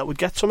that day that we'd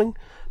get something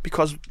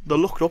because they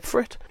looked up for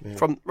it. Yeah.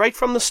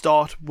 From the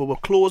start, we were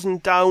closing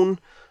down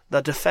the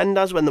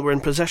defenders when they were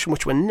in possession,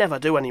 which we never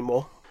do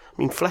anymore.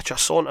 I mean, Fletcher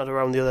sauntered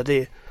around the other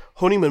day.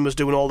 Honeyman was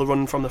doing all the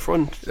running from the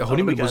front.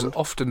 Honeyman was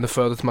often the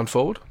furthest man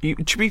forward.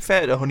 To be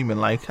fair to Honeyman,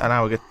 and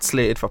I would get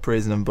slated for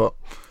praising him, but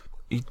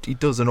he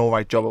does an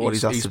alright job at what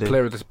he's asked to do.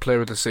 He's player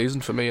of the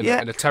season for me. In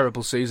a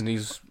terrible season,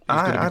 he's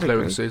going to be player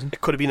of the season.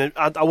 It could have been.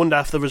 I wonder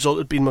if the result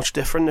had been much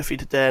different if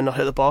he'd not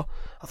hit the bar.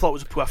 I thought it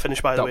was a poor finish,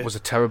 by the way. That was a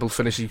terrible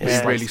finish. He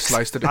really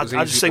sliced it.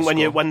 I just think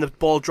when the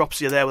ball drops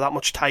you there with that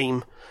much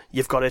time,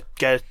 you've got to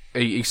get.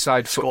 He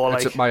side-footed.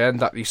 It's at my end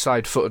that he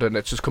side-footed and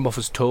it's just come off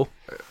his toe,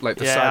 like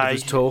the side of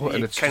his toe,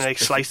 and it's kind of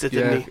sliced it,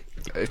 didn't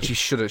he? He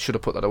should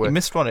have put that away. He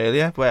missed one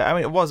earlier, where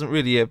it wasn't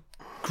really a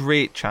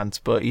great chance,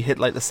 but he hit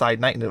like the side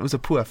night and it was a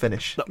poor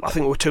finish. I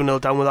think we were 2-0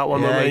 down with that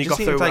one. Yeah, when he got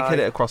through. Hit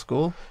it across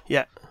goal.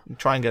 Yeah,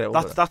 try and get it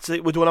over. That's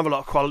it. We don't have a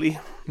lot of quality.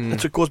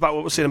 It goes back to what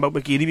we were saying about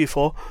McGeady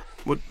before.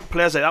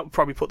 Players like that would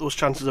probably put those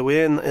chances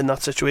away in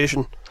that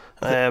situation.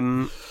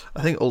 I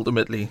think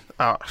ultimately,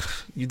 no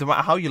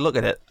matter how you look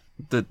at it,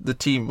 the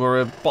team were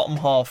a bottom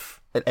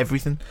half at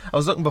everything. I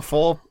was looking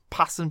before,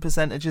 passing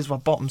percentages were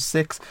bottom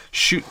 6.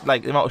 The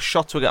amount of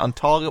shots we get on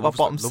target were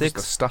bottom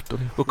 6.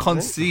 We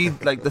concede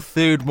the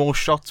third most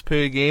shots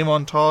per game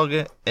on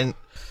target. And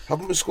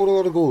haven't we scored a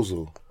lot of goals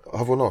though?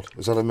 Have we not?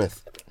 Is that a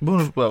myth?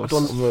 Well,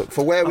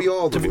 for where we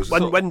are,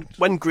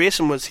 when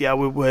Grayson was here,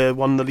 we were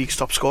one of the league's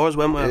top scorers,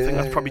 weren't we? I think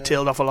that's probably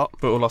tailed off a lot.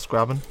 But we lost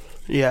Graben.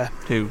 Yeah.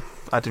 Who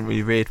I didn't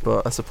really rate,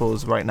 but I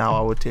suppose right now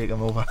I would take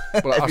him over.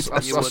 Well, I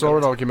saw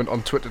an argument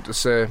on Twitter to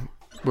say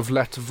we've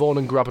let Vaughan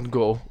and Graben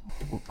go,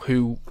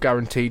 who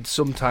guaranteed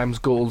sometimes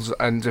goals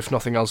and, if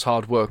nothing else,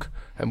 hard work,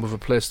 and we've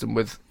replaced them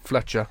with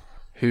Fletcher,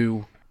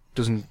 who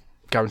doesn't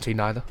guarantee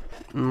neither.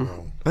 I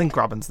think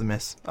Graben's the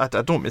miss. I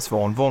don't miss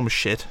Vaughan. Vaughan was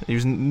shit. He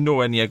was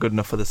nowhere near good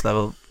enough for this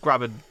level.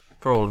 Graben,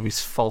 for all of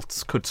his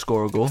faults, could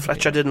score a goal.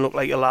 Fletcher didn't look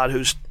like a lad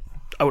who's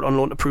out on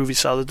loan to prove his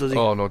salad, does he?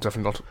 Oh no,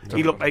 definitely not.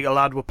 He looked like a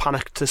lad who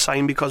panicked to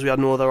sign because we had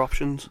no other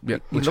options. Yeah,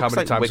 how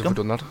many times have we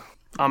done that?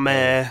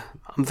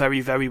 I'm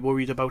very, very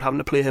worried about having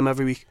to play him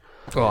every week.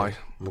 Oh, aye.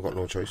 We've got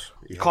no choice.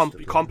 You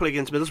can't play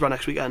against Middlesbrough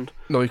next weekend.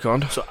 No, you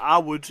can't. So I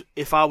would,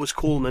 if I was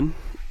Coleman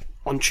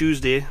on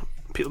Tuesday,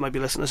 people might be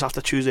listening to this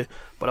after Tuesday,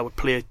 but I would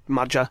play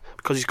Madja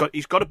because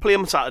he's got to play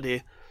him on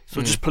Saturday.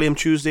 So just play him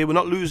Tuesday. We're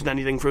not losing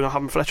anything for not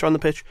having Fletcher on the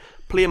pitch.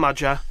 Play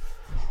Madja.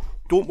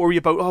 Don't worry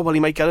about he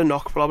might get a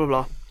knock. Blah blah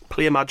blah.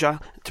 Play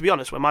Madja. To be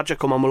honest, when Madja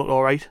come on, we looked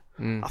all right.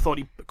 I thought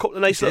he a couple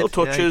of nice little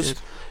touches.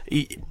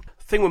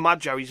 Thing with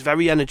Madja, he's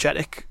very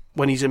energetic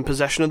when he's in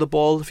possession of the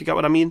ball. If you get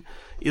what I mean,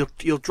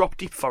 he'll drop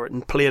deep for it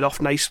and play it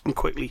off nice and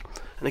quickly,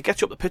 and it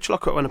gets you up the pitch a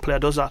lot quicker when a player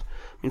does that.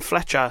 I mean,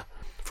 Fletcher,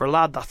 for a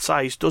lad that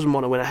size, doesn't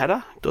want to win a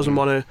header. Doesn't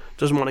want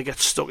to get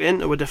stuck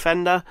into a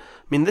defender.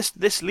 I mean,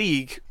 this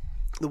league,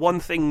 the one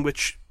thing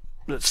which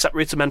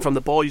separates the men from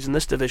the boys in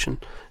this division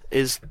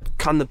is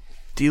can they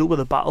deal with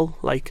a battle.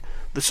 Like,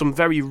 there's some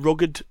very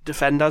rugged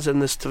defenders in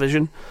this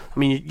division. I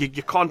mean,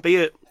 you can't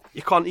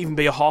even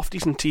be a half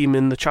decent team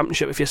in the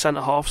Championship if your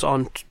centre halves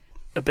aren't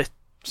a bit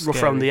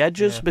rough around the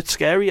edges, a bit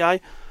scary.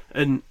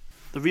 And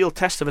the real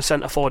test of a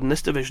centre forward in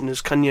this division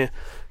is can you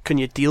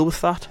deal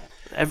with that?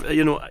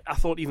 I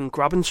thought even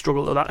Graben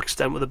struggled to that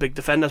extent with the big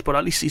defenders, but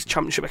at least he's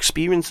Championship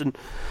experience and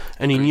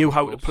he knew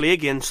how to play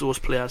against those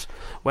players.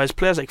 Whereas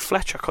players like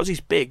Fletcher, because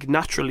he's big,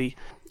 naturally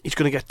he's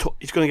going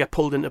to get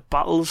pulled into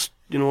battles,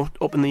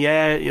 up in the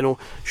air,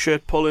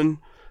 shirt pulling,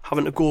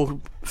 having to go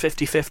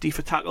 50-50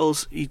 for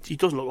tackles. He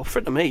doesn't look up for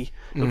it to me.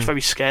 He looks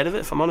very scared of it,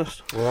 if I'm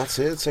honest. Well, that's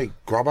it. It's like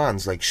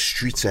Graben's like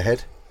streets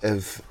ahead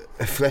of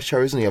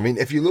Fletcher, isn't he? I mean,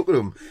 if you look at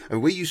him,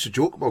 and we used to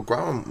joke about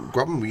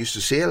Graben, we used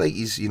to say like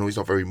he's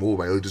not very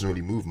mobile, he doesn't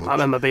really move much. I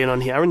remember being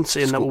on here and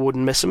saying that we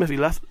wouldn't miss him if he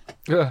left.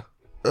 Yeah.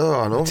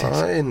 Oh, I know.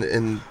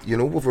 And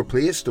we've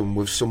replaced him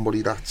with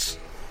somebody that's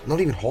not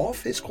even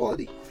half his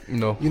quality.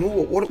 No. You know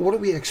what do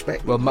we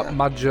expect? Well,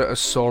 Madja,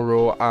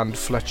 Asoro, and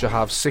Fletcher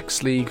have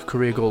 6 league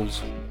career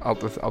goals out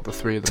the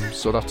 3 of them.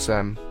 So that's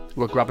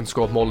we're grabbing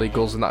scored more league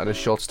goals than that in a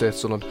short stay,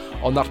 Sunderland.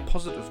 On that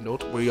positive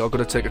note, we are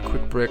going to take a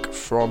quick break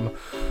from,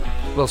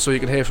 well, so you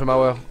can hear from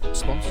our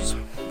sponsors.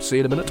 See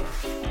you in a minute.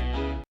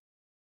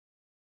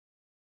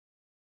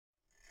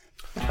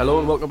 Hello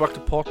and welcome back to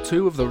part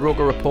 2 of the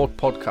Roker Report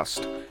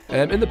podcast.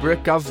 In the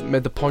break, Gav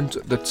made the point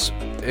that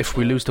if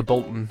we lose to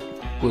Bolton,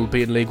 we'll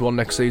be in League One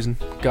next season.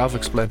 Gav,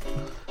 explain.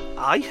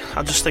 I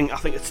just think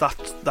it's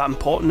that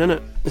important, isn't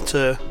it? It's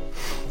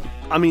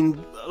I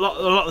mean, a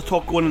lot of the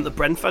talk going into the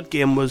Brentford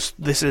game was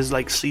this is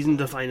like season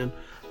defining.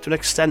 To an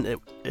extent,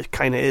 it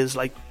kind of is,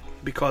 like,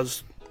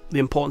 because the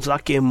importance of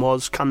that game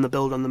was, can they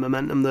build on the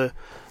momentum they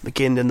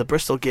gained in the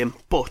Bristol game?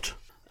 But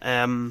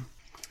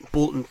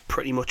Bolton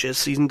pretty much is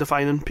season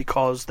defining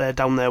because they're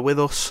down there with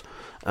us,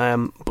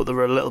 but they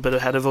were a little bit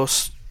ahead of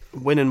us.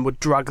 Winning would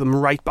drag them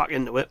right back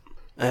into it.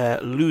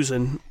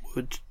 Losing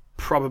would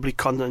probably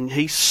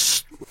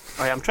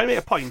I'm trying to make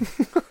a point.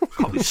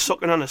 Probably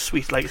sucking on a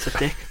sweet like it's a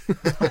dick.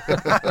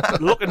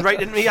 Looking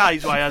right into my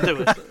eyes while I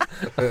do it.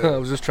 I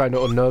was just trying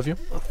to unnerve you.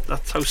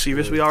 That's how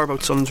serious we are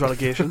about Sun's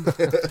relegation.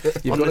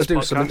 You've got to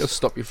do something to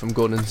stop you from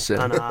going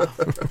insane. But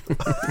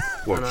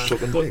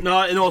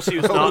no, in all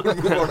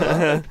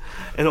seriousness,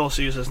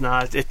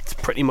 it's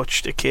pretty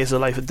much a case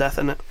of life and death,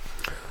 isn't it?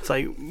 It's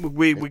like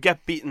we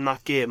get beaten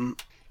that game,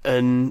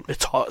 and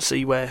it's hard to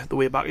see where the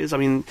way back is. I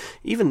mean,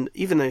 even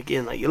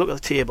again, like, you look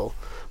at the table,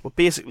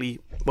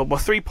 we're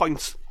 3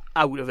 points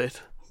out of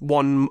it.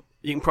 1,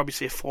 you can probably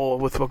say 4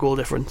 with a goal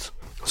difference.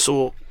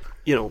 So,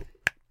 you know,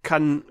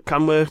 can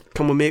we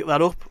make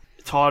that up?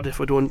 It's hard if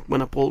we don't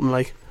win at Bolton.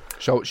 Like,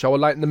 shall we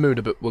lighten the mood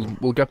a bit?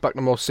 We'll get back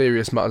to more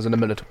serious matters in a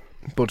minute.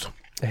 But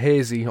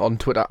Hazy on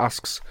Twitter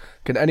asks,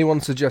 can anyone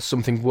suggest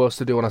something worse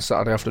to do on a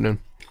Saturday afternoon?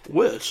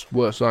 Worse,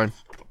 aye.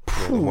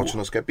 Watching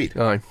us get beat.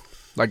 Aye.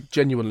 Like,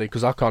 genuinely,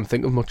 because I can't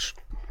think of much.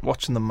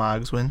 Watching the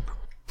Mags win.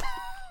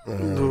 I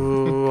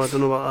don't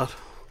know about that.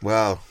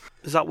 Well,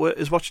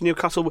 is watching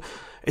Newcastle?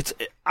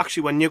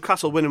 Actually, when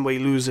Newcastle win and we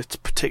lose, it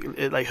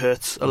like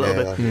hurts a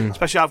little bit.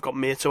 Especially, I've got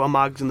mates who are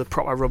Mags and they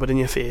proper rub it in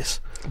your face.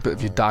 A bit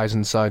of you dies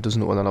inside,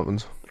 doesn't it, when that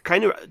happens?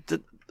 Kind of.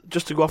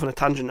 Just to go off on a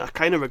tangent, I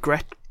kind of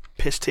regret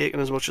piss taking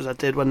as much as I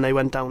did when they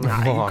went down.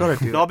 You've got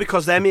to do No,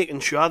 because they're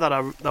making sure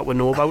that we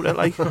know about it.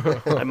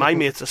 Like my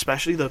mates,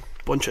 especially, the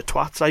bunch of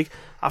twats. Like,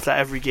 after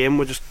every game,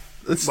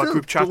 my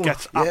group chat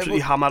gets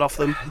absolutely hammered off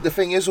them. The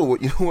thing is, when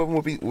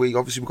we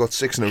obviously got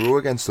 6 in a row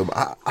against them,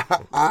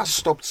 I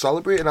stopped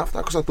celebrating after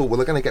that because I thought, well,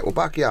 they're going to get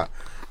back, yeah.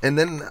 And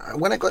then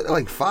when I got to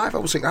like 5, I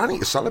was thinking, I need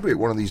to celebrate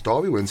one of these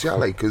derby wins, yeah,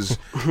 like, because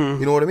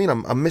you know what I mean.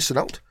 I'm missing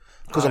out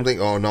because I'm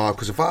thinking, oh no,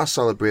 because if I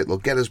celebrate, they'll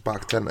get us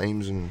back 10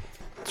 times and.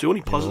 It's the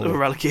only positive of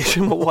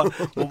relegation. We're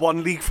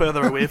one league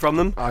further away from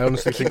them. I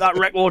honestly think that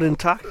record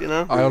intact, you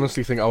know. I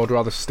honestly think I would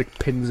rather stick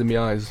pins in my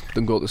eyes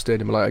than go to the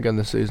Stadium of Light again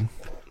this season.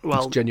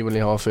 Well, it's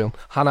genuinely how I feel.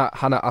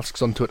 Hannah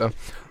asks on Twitter,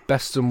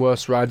 best and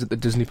worst rides at the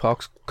Disney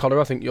parks. Connor,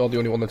 I think you're the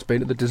only one that's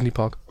been at the Disney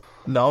park.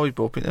 No, we've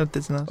both been at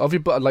Disney. Have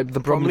you? But like the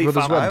Bromley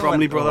Brothers went.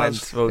 Bromley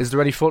Brothers. Is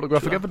there any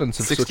photographic evidence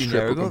of 16 such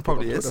years ago?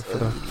 Probably is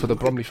for the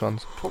Bromley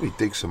fans. Probably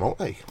dig some out,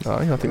 like.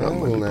 I think that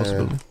might be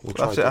a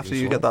possibility. After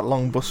you get that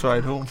long bus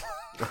ride home.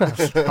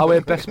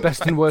 Our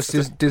best and worst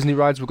Disney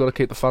rides. We've got to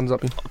keep the fans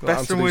happy.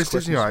 Best and worst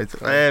Disney rides.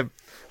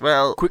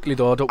 Well, quickly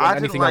though, I don't want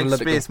anything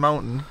analytical. Space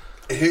Mountain.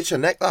 It hurts your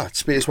neck, that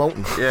Space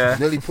Mountain. Yeah,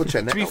 nearly put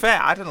your neck. To be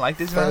fair, I didn't like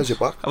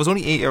Disneyland. I was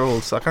only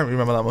 8-year-old, so I can't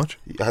remember that much.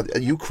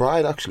 You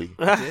cried actually.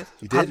 You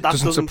did. That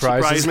doesn't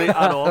surprise me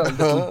at all.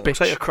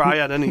 Looks like a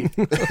crier, doesn't he?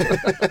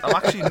 I'm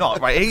actually not.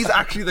 Right, he's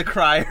actually the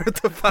crier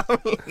of the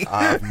family.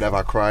 I've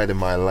never cried in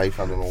my life.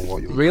 I don't know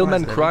what you. Real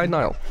men cry,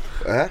 Niall.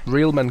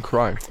 Real men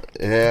cry.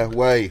 Yeah,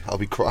 wait. I'll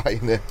be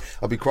crying.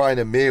 I'll be crying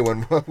in May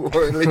when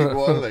we're in League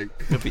One. Like.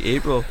 It'll be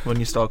April when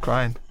you start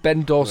crying.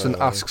 Ben Dawson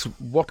asks,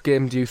 "What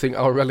game do you think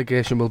our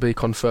relegation will be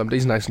confirmed?"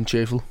 He's nice and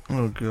cheerful.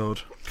 Oh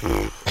God.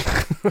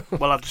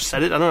 Well, I've just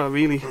said it. I know.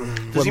 Really.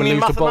 Does he mean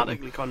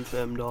mathematically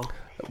confirmed or?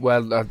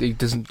 Well, he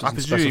doesn't I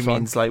presume he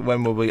means like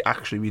when will we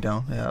actually be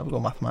down? Yeah, I'll go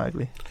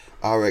mathematically.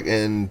 I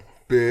reckon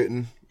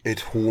Burton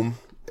at home,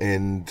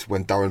 and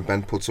when Darren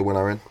Bent puts a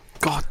winner in.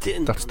 God,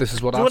 this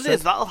is what I said.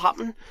 That'll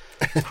happen.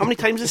 How many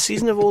times this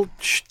season have old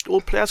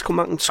players come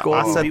back and score?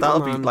 I said that'll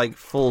be like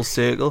full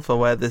circle for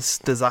where this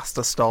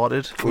disaster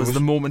started. Was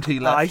the moment he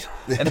left,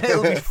 and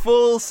it'll be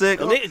full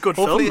circle. It'll make a good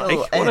film,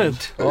 like, won't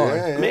it?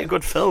 Yeah. Make a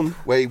good film.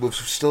 Wait, we've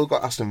still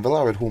got Aston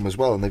Villa at home as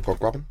well, and they've got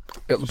Grabban.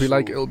 It'll be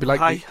like.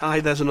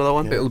 Hi, there's another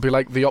one. It'll be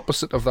like the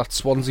opposite of that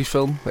Swansea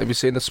film. Have you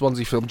seen the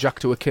Swansea film Jack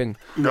to a King?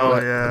 No,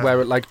 where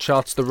it like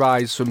charts the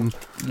rise from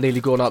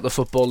nearly going out the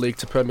Football League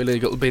to Premier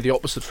League. It'll be the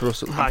opposite for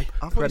us.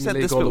 I thought you said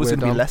this bit was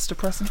going to be less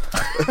depressing.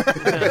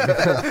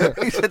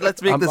 He said,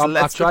 "Let's make this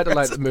less." I tried to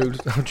lighten the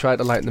mood. I tried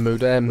to lighten the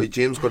mood. Wait,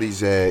 James got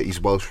his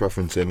Welsh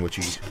reference in, which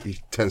he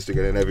tends to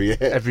get in every year.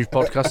 Every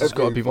podcast has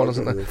got to be one,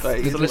 isn't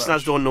there? The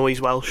listeners don't know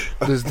he's Welsh.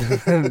 It's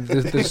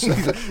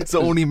the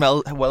only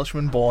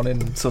Welshman born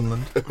in Sunderland.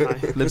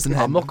 Sunderland. Lives in I'm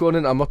heaven. not going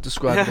in. I'm not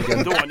describing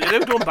again. Don't want you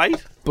to, don't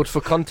bite. But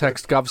for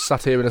context, Gav's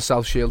sat here in a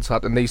South Shields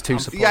hat, and these two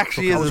support. he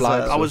actually is as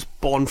well. I was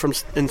born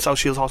in South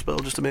Shields Hospital,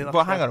 just to make that.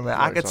 But hang on a minute,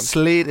 I Right, get son.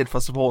 slated for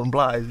supporting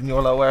Blythe, and you're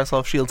allowed to wear a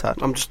South Shields hat.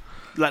 I'm just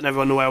letting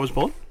everyone know where I was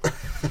born.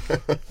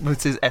 Well,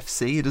 it says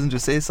FC, it doesn't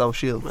just say South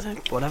Shields.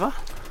 Whatever.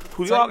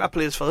 Who you are,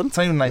 plays for them. It's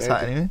not even a nice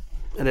hat anyway.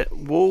 And it,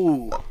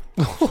 whoa.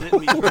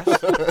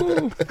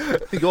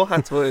 Your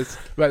hat's worse.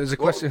 Right, there's a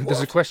question.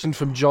 There's a question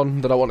from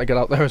John that I want to get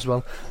out there as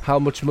well. How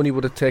much money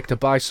would it take to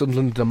buy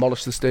Sunderland and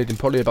demolish the stadium?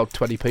 Probably about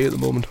 20p at the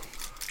moment.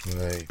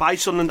 Right. Buy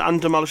Sunderland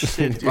and demolish the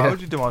stadium. Why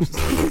would you demolish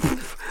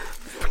this?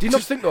 Do you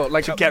not think though,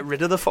 like To get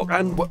rid of the fuck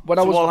and when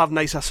I was- all have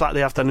nicer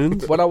Saturday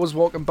afternoons. when I was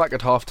walking back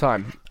at half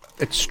time,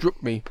 it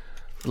struck me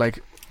like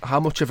how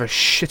much of a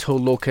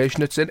shithole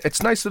location it's in.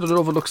 It's nice that it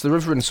overlooks the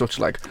river and such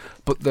like,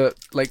 but the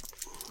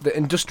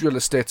industrial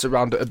estates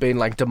around it are being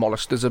like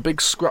demolished. There's a big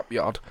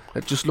scrapyard.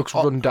 It just looks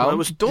run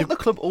down. Don't the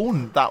club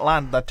own that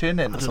land that turned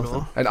into I don't something?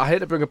 know. And I hate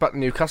to bring it back to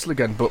Newcastle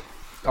again, but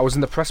I was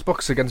in the press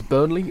box against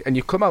Burnley, and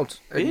you come out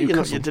at Yeah, you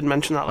Newcastle. didn't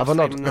mention that last Have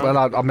I not? time. No. Well,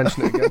 I'll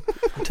mention it again.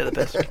 To the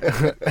best.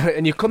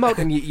 And you come out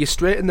and you're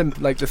straight in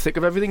the thick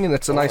of everything, and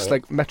it's a nice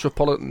like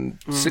metropolitan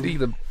city.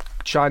 The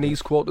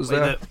Chinese quarters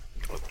there.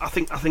 I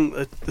think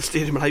the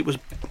stadium at height was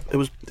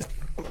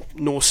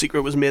no secret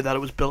it was made that it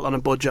was built on a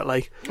budget.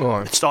 Like Oh,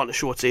 it's starting to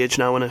show its age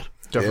now, isn't it?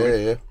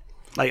 definitely. Yeah.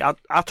 Like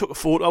I took a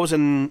photo. I was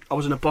in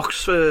a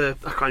box for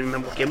I can't even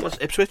remember what game it was.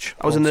 Ipswich.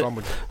 I was in the.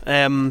 Sandwich.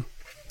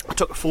 I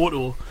took a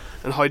photo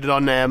and hid it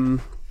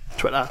on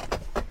Twitter.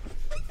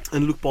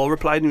 And Luke Ball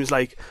replied and he was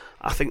like,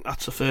 "I think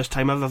that's the first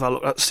time I've ever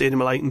looked at the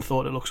Stadium of Light and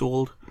thought it looks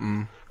old."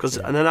 And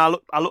then I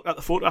looked at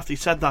the photo after he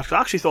said that. 'Cause I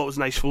actually thought it was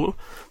a nice photo.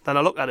 Then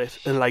I looked at it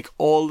and like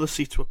all the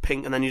seats were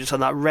pink, and then you just had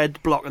that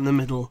red block in the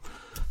middle,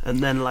 and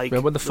then like Yeah,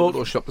 when the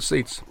photoshopped the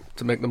seats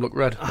to make them look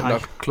red in Aye.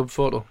 that club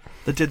photo.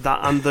 They did that,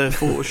 and the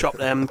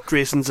photoshopped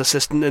Grayson's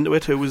assistant into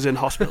it, who was in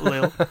hospital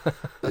ill.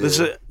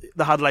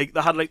 They had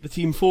the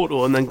team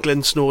photo, and then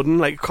Glyn Snowden,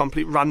 like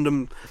complete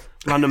random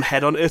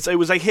head on it. It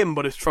was like him,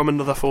 but it's from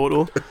another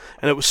photo,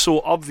 and it was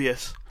so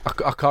obvious.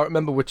 I can't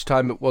remember which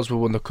time it was we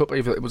won the cup.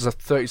 Either it was a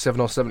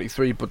 37 or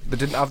 73, but they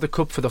didn't have the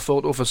cup for the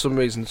photo for some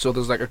reason. So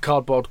there's like a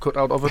cardboard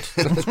cutout of it.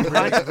 It's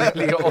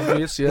really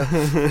obvious.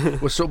 Yeah,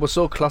 we're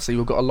so classy.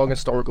 We've got a long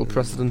historical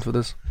precedent for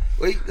this.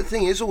 Like, the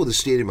thing is, with the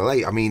Stadium of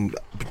Light, I mean,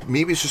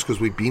 maybe it's just because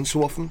we've been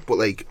so often, but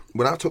like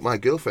when I took my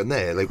girlfriend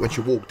there, like when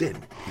she walked in,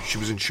 she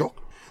was in shock.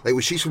 Like,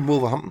 she's from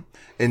Wolverhampton,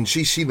 and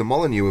she's seen the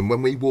Molineux, and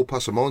when we walked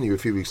past the Molineux a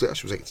few weeks later,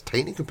 she was like, "It's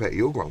tiny compared to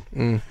your ground."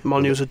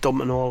 Molyneux's a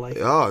dump and all. Like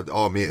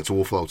Oh, mate, it's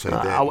awful outside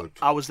there.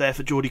 I was there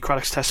for Jodie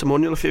Craddock's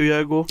testimonial a few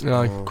years ago.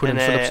 Aye, Quinn and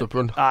Phillips up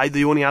front.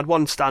 They only had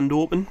one stand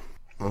open,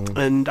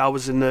 and I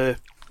was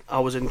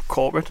in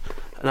corporate,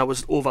 and I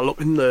was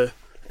overlooking the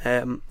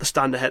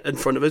stand ahead in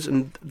front of us,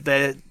 and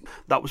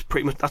that's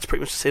pretty much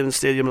the same in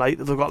Stadium Light.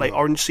 They've got like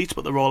orange seats,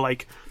 but they're all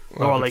like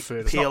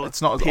fair. pale.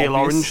 It's not as pale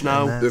obvious orange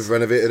now. in They've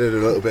renovated it a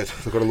little bit.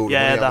 They've got a load of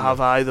Yeah, money they out have.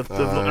 of They've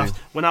looked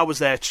after. When I was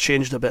there, it's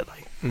changed a bit.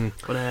 Like,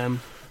 but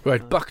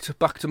Right,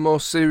 back to more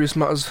serious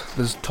matters.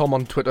 There's Tom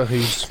on Twitter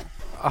who's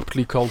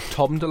aptly called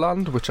Tom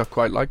Deland, which I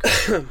quite like.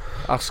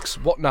 Asks,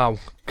 what now?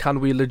 Can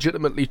we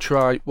legitimately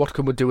try? What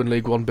can we do in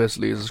League One?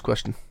 Basically, is his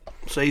question.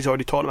 so he's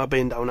already talking about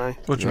being down now.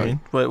 What do you mean?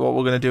 Wait, what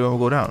we're going to do when we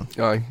go down?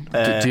 Aye.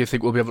 Do you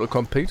think we'll be able to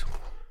compete?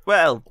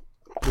 Well,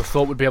 We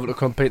thought we'd be able to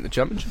compete in the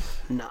Championship.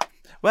 Nah.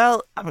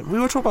 Well, I mean, we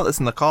were talking about this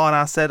in the car, and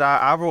I said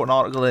I wrote an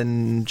article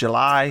in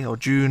July or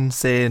June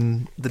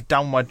saying the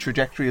downward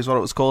trajectory is what it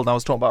was called, and I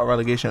was talking about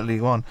relegation at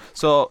League One.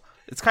 So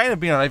it's kind of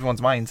been on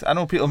everyone's minds. I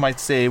know people might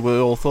say we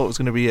all thought it was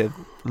going to be a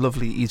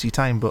lovely, easy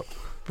time, but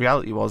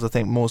reality was I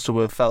think most of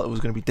us felt it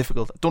was going to be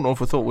difficult. I don't know if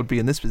we thought we'd be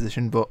in this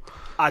position, but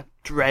I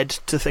dread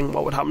to think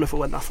what would happen if we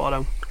went that far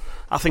down.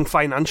 I think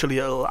financially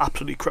it'll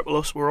absolutely cripple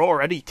us. We're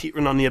already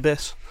teetering on the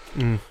abyss.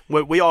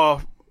 We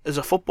are, as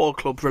a football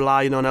club,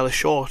 relying on Ellis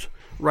Short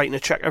writing a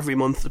cheque every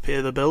month to pay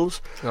the bills.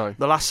 Aye.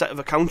 The last set of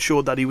accounts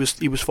showed that he was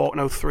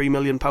forking out £3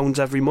 million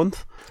every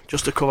month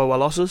just to cover our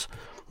losses.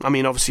 I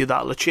mean, obviously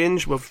that'll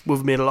change.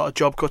 We've made a lot of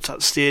job cuts at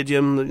the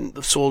stadium.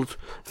 They've sold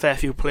a fair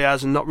few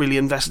players and not really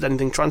invested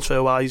anything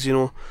transfer wise, you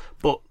know.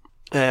 But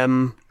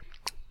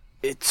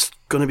it's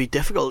going to be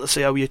difficult to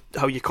say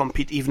how you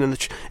compete even in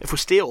the if we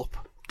stay up.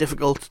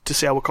 Difficult to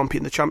say how we compete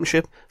in the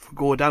Championship. If we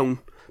go down,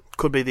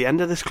 could be the end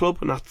of this club,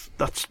 and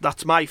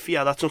that's my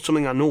fear. That's not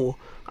something I know.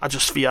 I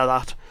just fear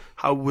that.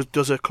 How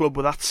does a club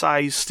with that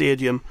size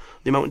stadium,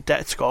 the amount of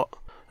debt it's got,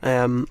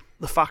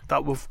 the fact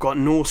that we've got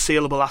no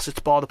saleable assets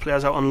bar the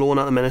players out on loan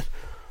at the minute,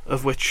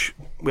 of which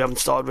we haven't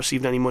started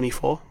receiving any money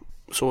for.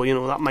 So you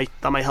know that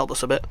might help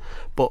us a bit,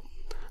 but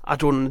I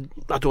don't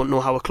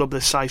know how a club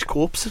this size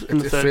copes in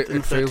the third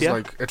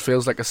tier. It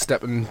feels like a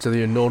step into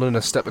the unknown and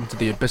a step into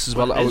the abyss as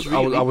well.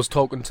 Well, I was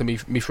talking to me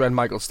friend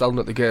Michael Stellan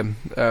at the game,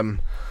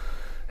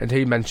 and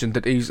he mentioned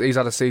that he's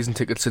had a season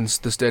ticket since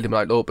the Stadium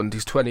Light opened.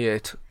 He's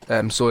 28,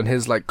 so in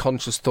his like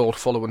conscious thought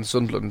following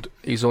Sunderland,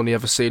 he's only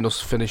ever seen us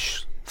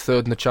finish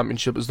third in the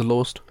Championship as the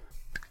lowest.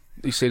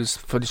 He's seen us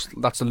finish.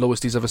 That's the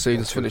lowest he's ever seen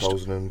us finished.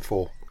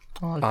 2004.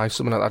 Aye,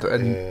 something like that.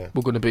 And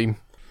we're going to be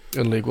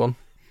in League One.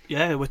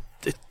 Yeah,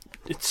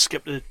 it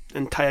skipped an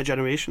entire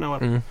generation now.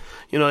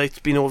 You know, it's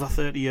been over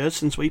 30 years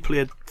since we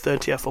played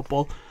third-tier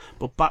football.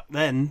 But back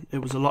then, it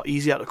was a lot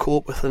easier to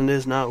cope with than it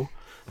is now.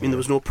 I mean, there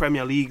was no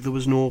Premier League, there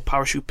was no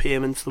parachute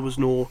payments, there was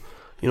no,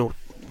 you know,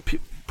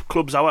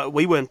 clubs out.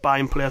 We weren't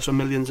buying players for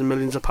millions and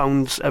millions of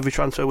pounds every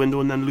transfer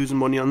window and then losing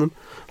money on them.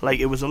 Like,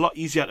 it was a lot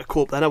easier to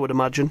cope then, I would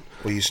imagine.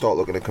 Well, you start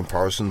looking at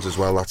comparisons as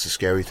well. That's a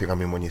scary thing. I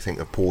mean, when you think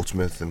of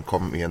Portsmouth and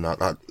Coventry and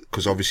that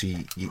because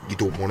obviously you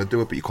don't want to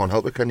do it, but you can't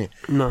help it, can you?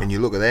 No. And you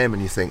look at them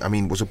and you think, I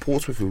mean, was it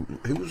Portsmouth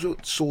who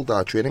sold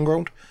our training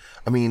ground?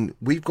 I mean,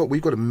 we've got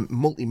a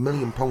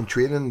multi-million-pound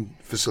training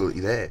facility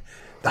there.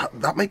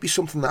 That might be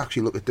something to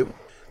actually look at doing.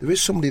 There is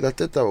somebody that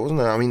did that, wasn't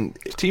there? I mean,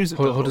 teams.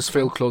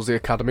 Huddersfield closed the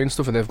academy and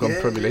stuff, and they've gone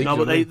Premier League. No,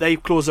 but they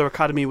closed their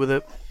academy with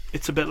it.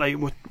 It's a bit like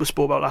what we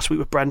spoke about last week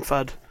with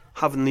Brentford,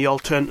 having the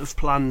alternative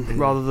plan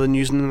rather than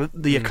using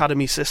the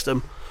academy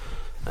system.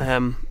 I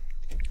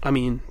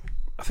mean,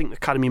 I think the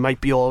academy might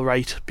be all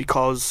right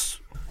because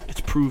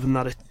it's proven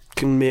that it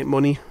can make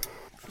money.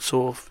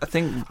 So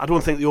I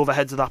don't think the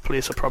overheads of that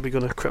place are probably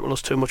going to cripple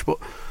us too much, but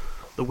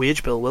the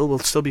wage bill will. We'll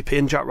still be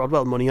paying Jack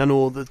Rodwell money. I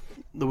know that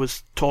there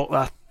was talk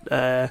that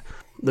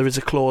there is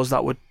a clause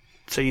that would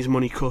see his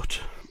money cut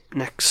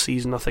next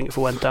season, I think, if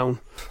it went down,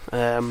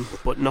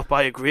 but not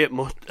by a great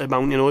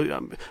amount. You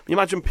know,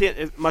 imagine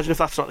if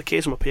that's not the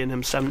case, and we're paying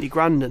him 70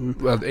 grand in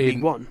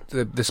League One.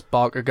 This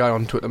Barker guy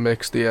on Twitter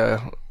makes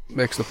the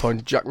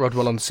point. Jack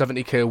Rodwell on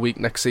 70k a week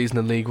next season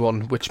in League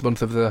One. Which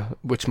month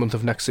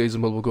of next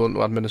season will we go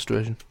into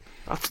administration?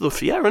 That's the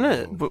fear, isn't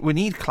it? But we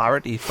need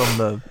clarity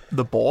from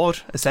the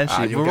board,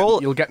 essentially.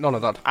 You'll get none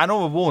of that. I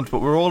know we won't,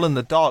 but we're all in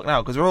the dark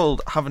now because we're all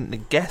having to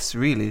guess,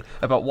 really,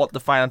 about what the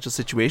financial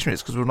situation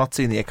is because we're not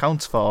seeing the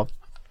accounts for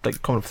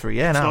coming up 3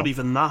 years now. It's not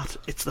even that.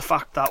 It's the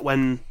fact that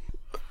when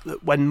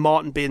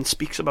Martin Bain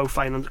speaks about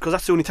finance, because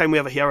that's the only time we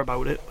ever hear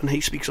about it, when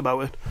he speaks about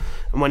it,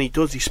 and when he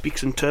does, he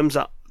speaks in terms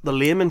that the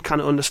layman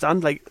can't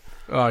understand.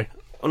 Aye.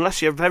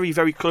 Unless you're very,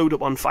 very clued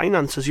up on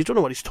finances, you don't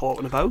know what he's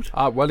talking about.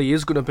 Well, he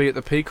is going to be at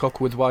the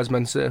Peacock with Wise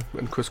Men Say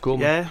and Chris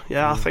Coleman.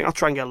 Yeah. I think I'll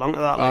try and get along to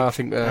that. I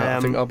think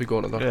I'll be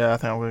going to that. Yeah, I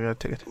think I'm going to get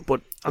a ticket.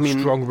 But I mean,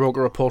 strong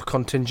Roker Report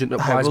contingent at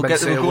Wise Men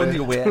Say. We'll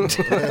go away.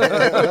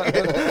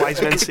 Wise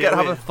Men Say.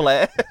 Have a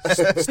flair.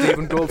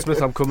 Stephen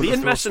Goldsmith, I'm coming.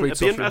 It'd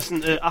be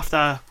interesting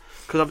after,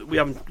 because we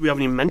haven't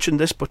even mentioned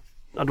this, but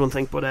I don't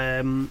think. But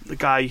the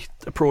guy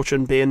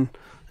approaching Bain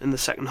in the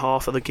second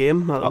half of the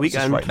game at the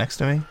weekend, just right next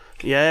to me.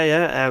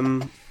 Yeah.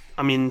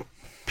 I mean,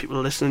 people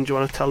are listening. Do you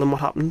want to tell them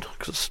what happened?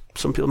 Because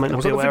some people might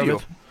not be aware of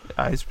it.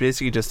 It's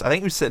basically just. I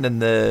think he was sitting in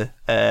the.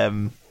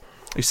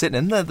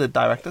 The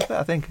director's bit,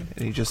 I think.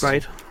 And he just.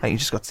 Right. I think he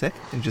just got sick.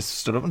 He just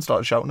stood up and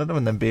started shouting at him,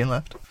 and then Bain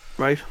left.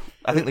 Right.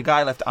 I think the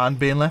guy left and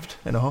Bain left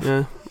in a huff.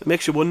 Yeah. It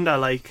makes you wonder.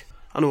 I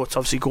know it's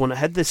obviously going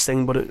ahead this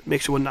thing, but it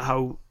makes you wonder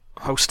how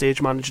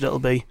stage managed it'll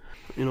be.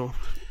 You know.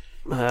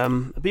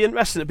 It'd be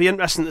interesting. It'd be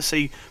interesting to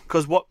see,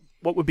 because what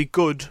would be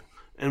good,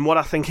 and what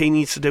I think he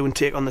needs to do and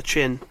take on the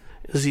chin,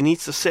 is he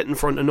needs to sit in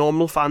front of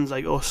normal fans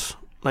like us,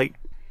 you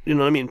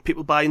know what I mean,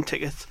 people buying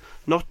tickets,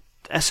 not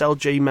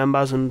SLG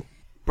members and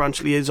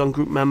branch liaison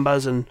group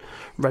members and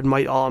Red and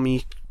White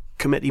Army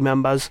committee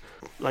members,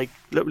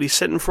 literally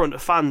sit in front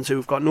of fans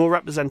who've got no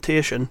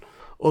representation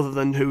other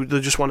than who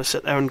they just want to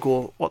sit there and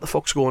go, what the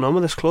fuck's going on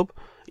with this club?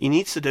 He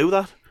needs to do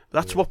that.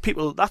 That's what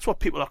people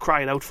are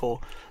crying out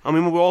for. I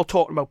mean, we're all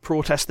talking about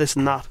protest, this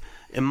and that.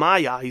 In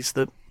my eyes,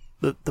 the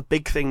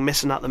big thing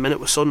missing at the minute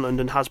with Sunderland,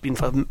 and has been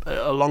for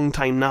a long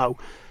time now,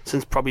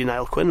 since probably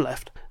Niall Quinn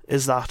left,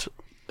 is that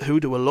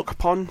who do we look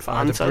upon for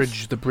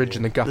answers? The bridge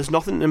and the gap. There's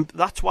nothing.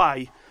 That's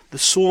why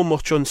there's so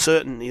much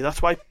uncertainty.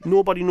 That's why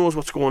nobody knows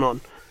what's going on.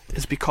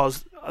 Is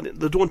because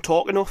they don't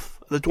talk enough.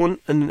 They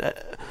don't. And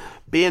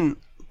being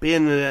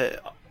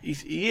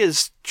he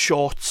is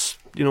Short's,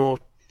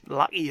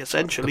 lackey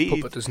essentially.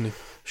 The puppet, isn't he?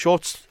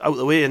 Short's out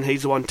the way, and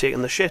he's the one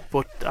taking the shit.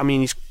 But I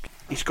mean,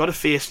 he's got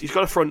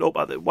to front up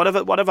at it.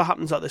 Whatever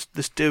happens at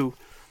this do.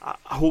 I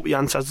hope he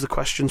answers the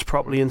questions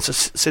properly and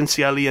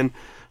sincerely, and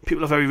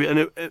people are very.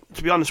 And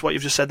to be honest, what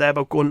you've just said there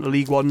about going to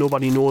League One,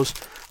 nobody knows.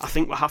 I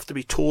think we have to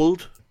be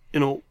told,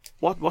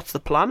 what's the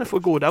plan if we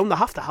go down. They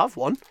have to have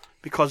one,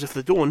 because if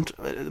they don't,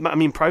 I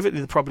mean,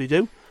 privately they probably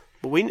do,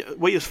 but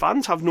we as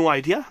fans have no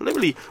idea.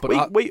 Literally,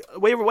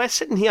 we're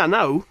sitting here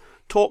now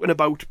talking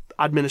about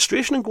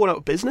administration and going out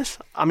of business.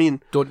 I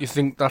mean, don't you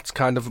think that's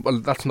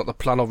that's not the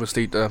plan,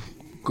 obviously, to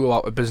go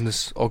out of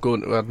business or go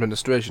into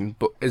administration,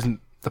 but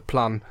isn't the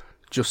plan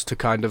just to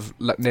kind of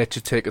let nature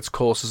take its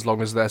course as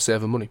long as they're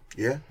saving money?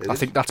 Yeah, I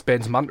think that's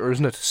Bain's mantra,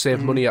 isn't it?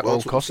 Save money at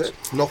all costs.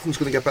 Nothing's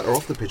going to get better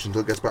off the pitch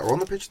until it gets better on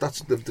the pitch.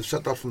 They've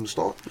said that from the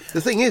start.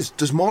 The thing is,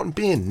 does Martin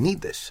Bain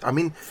need this? I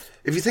mean,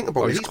 if you think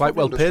about it, he's quite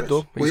well paid,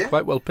 though. He's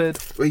quite well paid.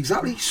 Well,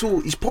 exactly. So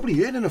he's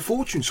probably earning a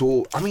fortune.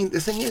 So I mean,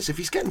 the thing is, if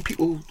he's getting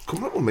people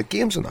coming up with him at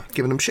games and that,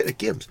 giving them shit at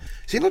games,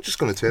 is he not just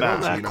going to turn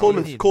around?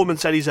 Coleman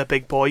said he's a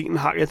big boy. He can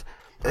hack it.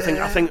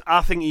 I think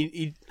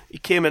he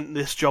came into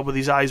this job with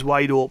his eyes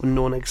wide open,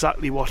 knowing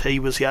exactly what he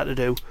was here to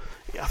do.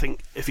 I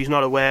think if he's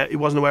not aware, he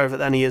wasn't aware of it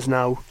then, he is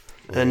now.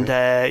 And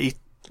I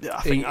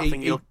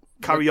think he'll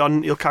carry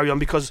on. He'll carry on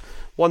because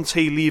once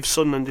he leaves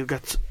Sunderland,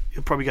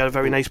 he'll probably get a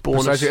very nice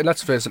bonus. Precisely, and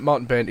let's face it,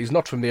 Martin Bain, he's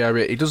not from the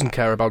area, he doesn't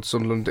care about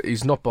Sunderland,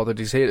 he's not bothered,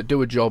 he's here to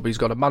do a job, he's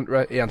got a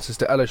mantra, he answers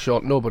to Ellis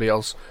Short, nobody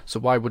else, so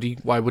why would he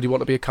want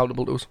to be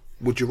accountable to us?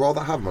 Would you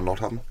rather have him or not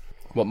have him?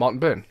 What, Martin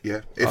Bain?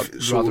 Yeah.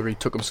 I'd rather he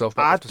took himself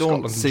back to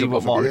Scotland. I don't see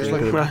what Martin Bain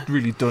could have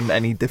really done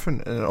any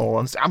different, in all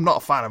honesty. I'm not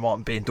a fan of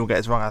Martin Bain, don't get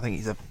us wrong, I think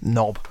he's a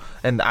knob,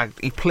 and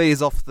he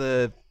plays off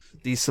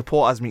these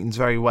supporters meetings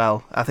very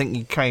well. I think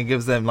he kind of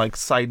gives them like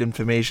side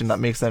information that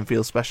makes them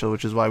feel special,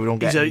 which is why we don't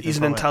get. He's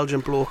an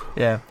intelligent bloke.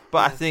 Yeah, but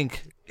I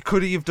think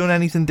could he have done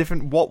anything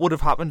different? What would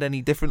have happened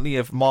any differently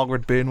if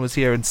Margaret Byrne was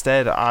here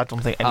instead? I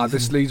don't think anything.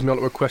 This leads me on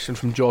to a question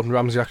from Jordan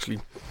Ramsey. Actually,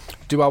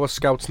 do our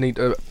scouts need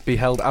to be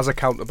held as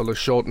accountable as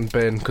Short and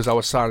Byrne because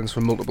our signings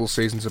for multiple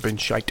seasons have been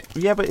shite?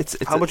 Yeah, but it's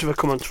how much of it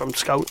comes from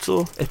scouts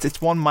though?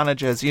 It's one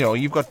manager's.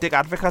 You've got Dick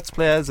Advocate's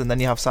players, and then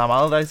you have Sam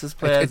Allardyce's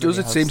players.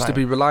 It seems to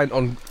be reliant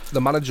on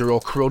the manager or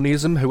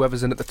cronyism,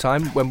 whoever's in at the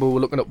time. When we were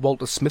looking at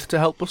Walter Smith to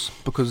help us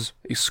because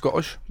he's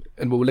Scottish,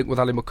 and we were linked with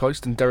Ali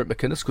McCoist and Derek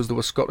McInnes because they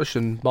were Scottish,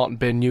 and Martin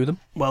Bain knew them.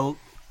 Well,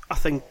 I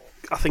think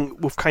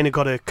we've kind of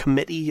got a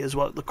committee, is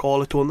what they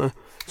call it, don't they?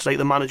 It's like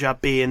the manager,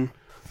 Bain,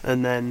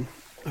 and then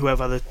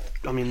whoever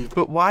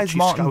But why is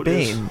Martin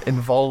Bain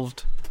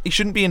involved? He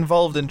shouldn't be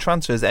involved in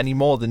transfers any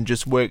more than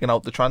just working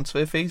out the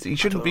transfer fees. He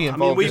shouldn't be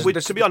involved.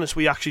 To be honest,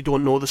 we actually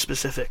don't know the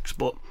specifics,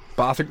 but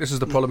I think this is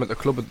the problem at the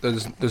club.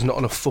 There's not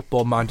enough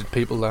football-minded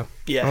people there.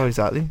 Yeah. Oh,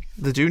 exactly.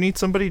 They do need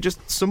somebody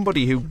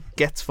who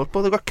gets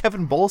football. They've got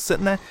Kevin Ball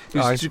sitting there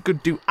who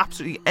could do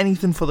absolutely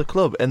anything for the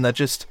club, and they're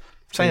just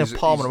trying to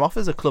palm him off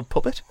as a club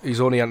puppet.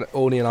 He's only an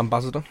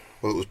ambassador.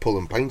 Well, it was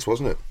pulling pints,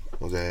 wasn't it?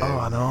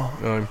 I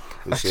know.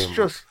 It's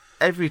just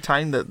every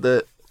time that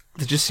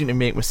they just seem to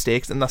make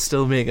mistakes, and they're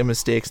still making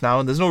mistakes now,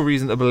 and there's no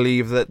reason to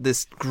believe that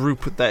this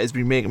group that has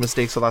been making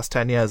mistakes for the last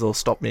 10 years will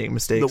stop making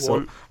mistakes.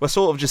 So we're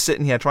sort of just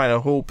sitting here trying to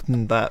hope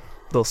that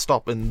they'll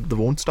stop, and they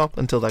won't stop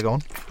until they're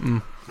gone.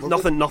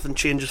 Nothing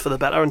changes for the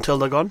better until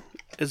they're gone,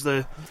 is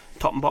the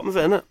top and bottom of it,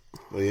 isn't it?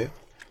 Well, yeah.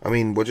 I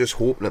mean, we're just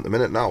hoping at the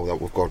minute now that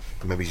we've got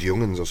maybe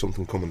young'uns or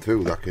something coming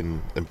through that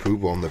can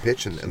improve on the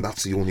pitch, and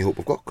that's the only hope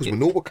we've got, because we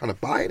know we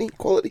can't buy any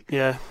quality.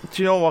 Yeah.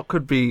 Do you know what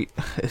could be?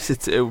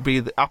 It would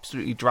be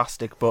absolutely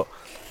drastic, but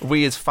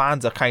we as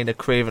fans are kind of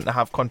craving to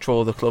have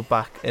control of the club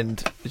back,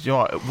 and you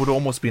know, it would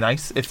almost be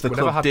nice if the club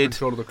never had did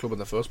control of the club in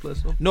the first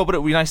place, though. No, but it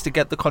would be nice to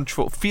get the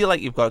control. Feel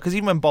like you've got it, because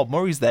even when Bob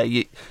Murray's there,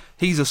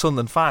 he's a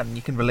Sunderland fan.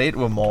 You can relate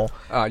to him more.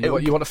 You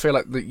want to feel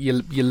like that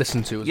you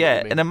listen to.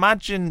 Yeah, and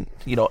imagine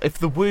if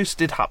the worst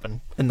did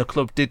happen and the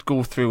club did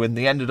go through and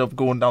they ended up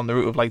going down the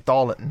route of like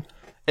Darlington,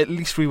 at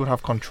least we would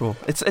have control.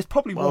 It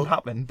probably won't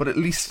happen, but at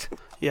least.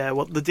 Yeah,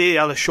 well, the day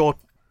Ellis Short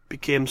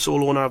became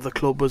sole owner of the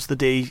club was the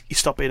day he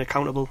stopped being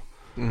accountable.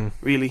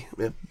 Really,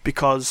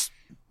 because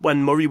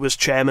when Murray was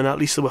chairman, at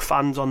least there were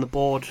fans on the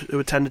board who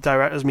attended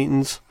directors'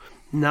 meetings.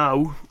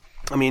 Now,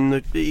 I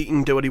mean, he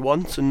can do what he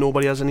wants and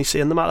nobody has any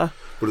say in the matter.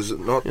 But is it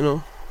not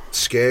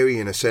scary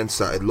in a sense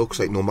that it looks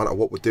like no matter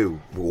what we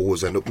do, we'll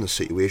always end up in this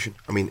situation?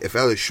 I mean, if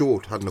Ellis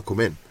Short hadn't have come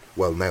in,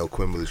 well, Niall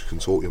Quinn with his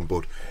consortium,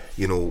 but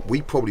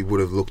we probably would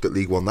have looked at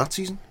League One that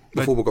season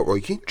before we got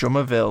Roy Keane.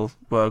 Drummondville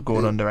were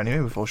going under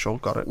anyway before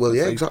Short got it. Well,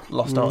 yeah, exactly.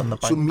 Lost out in the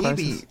bank. So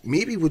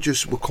maybe we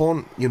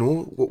can't,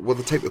 we're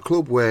the type of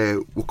club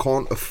where we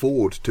can't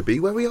afford to be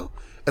where we are,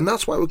 and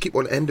that's why we keep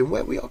on ending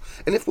where we are.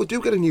 And if we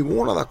do get a new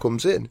owner that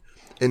comes in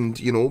and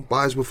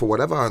buys me for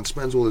whatever and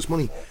spends all this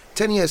money,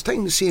 10 years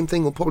time the same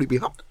thing will probably be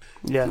happening.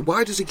 Yeah.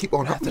 Why does it keep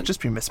on happening? They've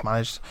just been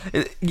mismanaged.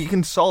 You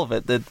can solve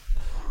it.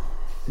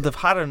 They've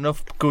had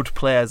enough good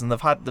players and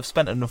they've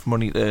spent enough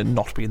money to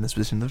not be in this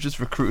position. They've just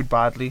recruited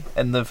badly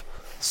and they've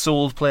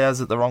sold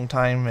players at the wrong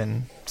time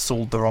and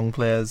sold the wrong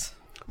players.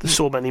 There's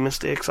so many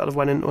mistakes that have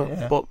went into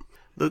it. But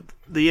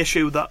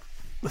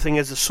the thing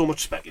is, there's so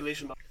much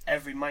speculation about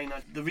every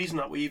minor. The reason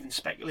that we even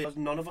speculate is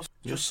none of us,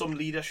 just some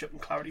leadership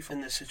and clarity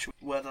in this situation,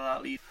 whether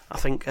that leads. I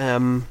think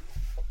the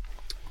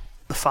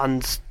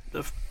fans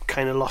have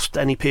kind of lost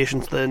any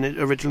patience they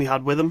originally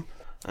had with him,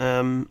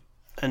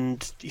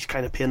 and he's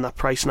kind of paying that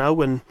price now.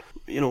 And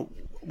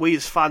we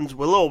as fans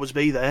will always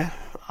be there.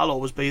 I'll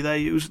always be there.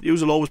 You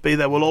will always be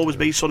there. We'll always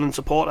be Sunderland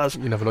supporters.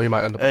 You never know, you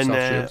might end up in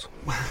South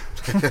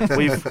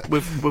Shields.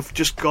 we've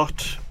just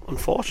got,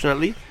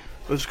 unfortunately,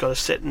 we've just got to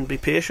sit and be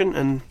patient.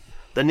 And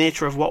the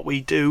nature of what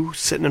we do,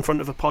 sitting in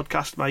front of a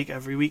podcast mic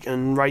every week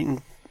and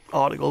writing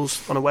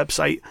articles on a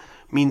website,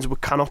 means we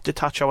cannot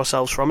detach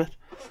ourselves from it.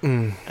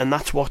 And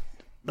that's what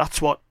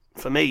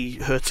for me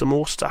hurts the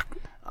most. I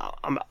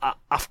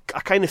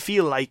kind of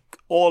feel like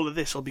all of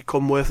this will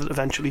become worth it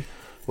eventually.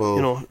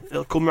 Well,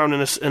 it'll come round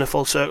in a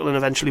full circle, and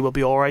eventually we'll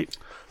be all right.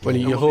 Well,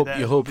 you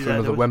hope for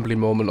another Wembley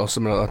moment or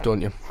something like that,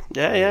 don't you?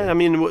 Yeah. I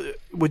mean,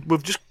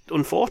 we've just,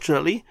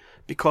 unfortunately,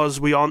 because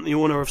we aren't the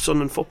owner of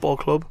Sunderland Football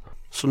Club,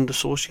 Sunderland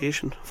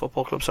Association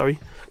Football Club, sorry,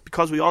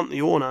 because we aren't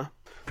the owner,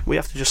 we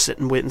have to just sit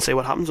and wait and see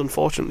what happens,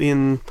 unfortunately.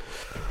 And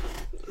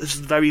there's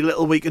very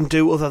little we can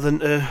do other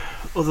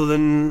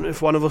than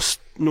if one of us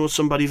knows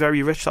somebody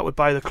very rich that would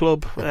buy the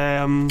club.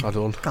 I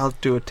don't. I'll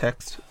do a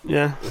text.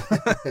 Yeah.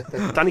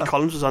 Danny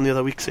Collins was on the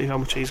other week, see how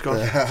much he's got,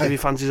 see if he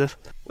fancies it.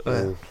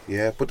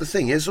 Yeah, but the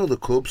thing is, though, the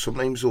club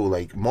sometimes, though,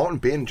 like Martin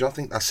Bain, do you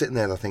think they're sitting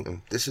there, they're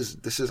thinking, this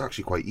is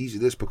actually quite easy,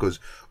 because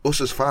us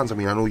as fans, I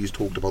mean, I know you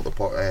talked about the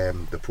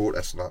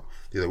protest and that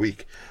the other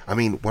week. I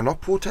mean, we're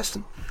not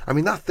protesting. I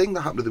mean, that thing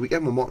that happened at the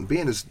weekend with Martin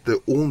Bain is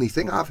the only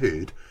thing I've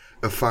heard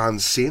of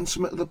fans saying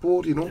something to the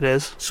board, you know. It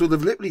is. So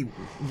they've literally,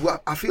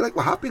 I feel like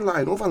we have been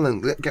lying over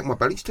and getting my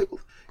bellies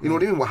tickled. You know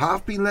what I mean? We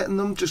have been letting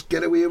them just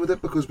get away with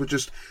it because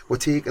we're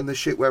taking the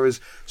shit. Whereas,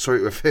 sorry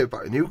to refer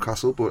back to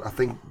Newcastle, but I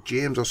think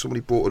James or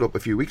somebody brought it up a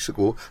few weeks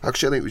ago.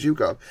 Actually, I think it was you,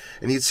 Gab.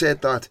 And he'd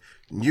said that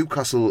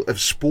Newcastle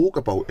have spoke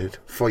about it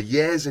for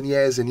years and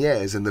years and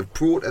years, and they've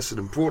protested,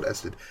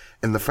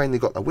 and they finally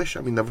got their wish.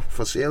 I mean, they're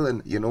for sale,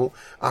 and, you know,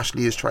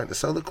 Ashley is trying to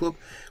sell the club.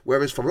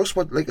 Whereas for us,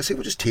 like I say,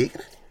 we're just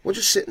taking it. We're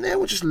just sitting there.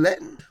 We're just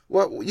letting,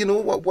 we're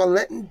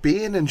letting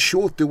Bain and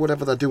Short do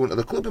whatever they're doing to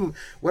the club, and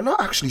we're not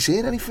actually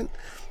saying anything.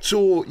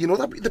 So, you know,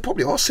 they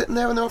probably are sitting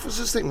there in the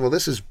offices thinking, well,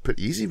 this is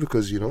pretty easy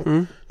because, you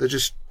know, they're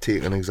just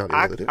taking exactly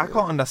what they do. I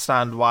can't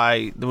understand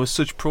why there was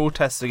such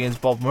protests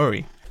against Bob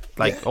Murray,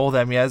 all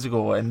them years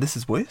ago, and this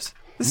is worse.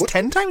 This is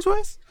 10 times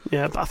worse.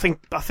 Yeah, but I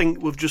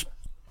think we've just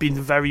been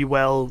very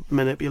well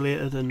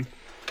manipulated and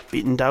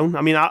beaten down.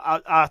 I mean,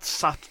 I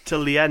sat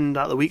till the end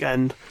at the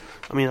weekend.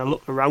 I mean, I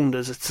looked around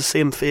us, it's the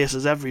same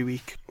faces every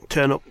week.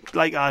 Turn up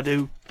like I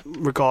do,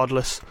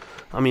 regardless.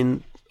 I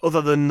mean,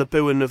 other than the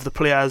booing of the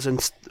players,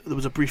 and there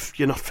was a brief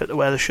 "you're not fit to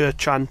wear the shirt"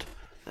 chant.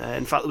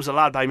 In fact, there was a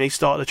lad by me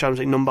started a chant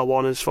like "number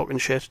 1 is fucking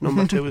shit,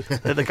 number 2 is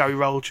the Gary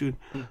Rowell tune."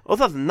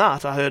 Other than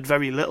that, I heard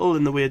very little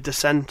in the way of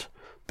dissent.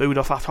 Booed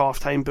off at half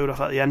time, booed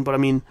off at the end. But I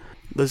mean,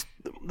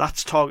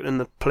 that's targeting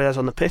the players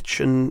on the pitch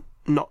and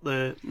not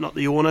the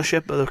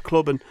ownership of the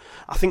club. And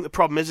I think the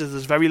problem is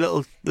there's very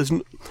little.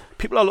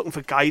 People are looking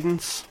for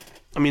guidance.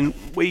 I mean,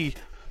 we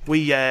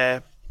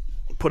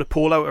put a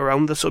poll out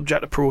around the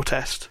subject of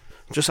protest,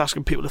 just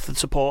asking people if they'd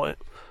support it.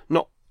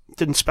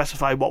 Didn't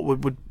specify what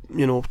would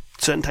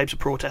certain types of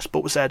protest,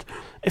 but we said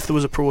if there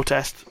was a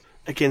protest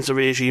against the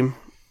regime,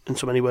 in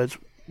so many words,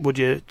 would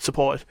you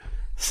support it?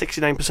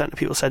 69% of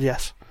people said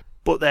yes.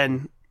 But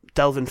then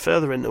delving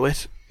further into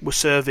it, we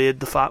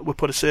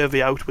put a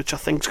survey out, which I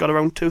think's got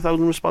around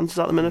 2,000 responses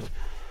at the minute.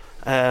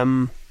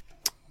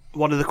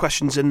 One of the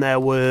questions in there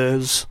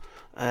was,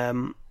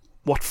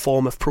 what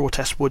form of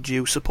protest would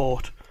you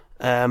support?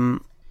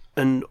 And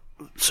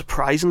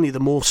surprisingly,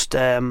 the most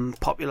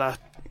popular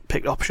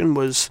picked option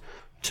was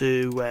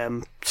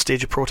to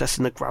stage a protest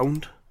in the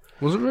ground.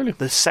 Was it really?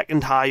 The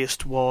second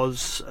highest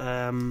was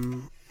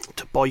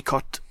to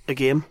boycott a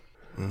game.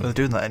 They're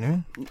doing that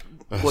anyway.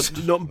 This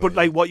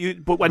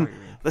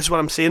is what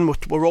I'm saying.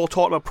 We're all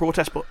talking about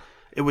protest, but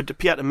it would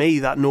appear to me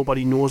that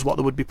nobody knows what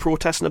they would be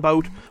protesting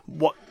about,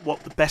 what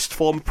the best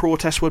form of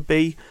protest would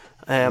be.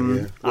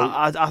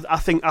 I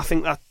think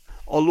that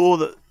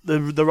although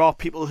there are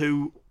people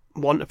who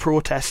want to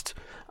protest,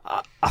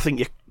 I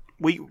think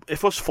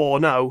if us four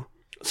now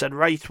said,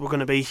 right, we're going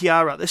to be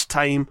here at this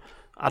time,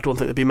 I don't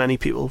think there'd be many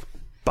people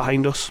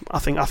behind us. I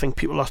think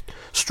people are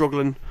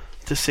struggling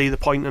to see the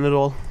point in it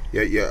all.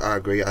 Yeah, I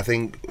agree. I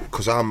think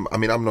because I'm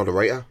not a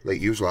writer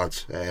like you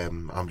lads.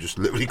 I'm just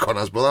literally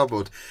Connor's brother,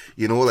 but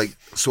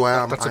so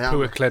I am. That's a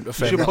poor claim to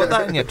fame. You should put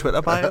that in your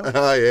Twitter bio.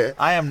 Yeah.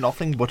 I am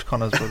nothing but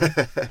Connor's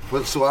brother.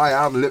 But so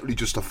I am literally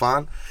just a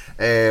fan.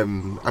 I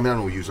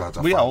know you lads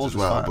are fans as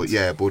well,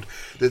 fans. But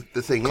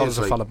the thing Connor's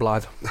is, a fan of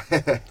Blythe.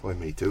 Well,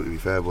 me too, to be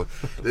fair. But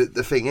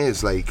the thing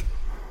is,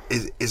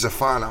 is a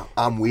fan,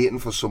 I'm waiting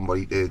for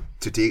somebody to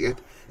take it.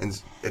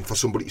 And for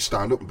somebody to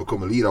stand up and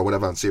become a leader or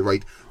whatever and say,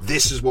 right,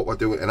 this is what we're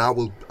doing, and I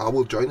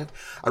will join it.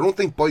 I don't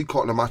think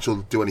boycotting a match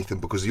will do anything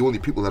because the only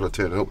people that are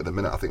turning up at the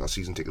minute, I think, are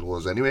season ticket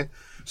holders anyway.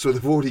 So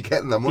they've already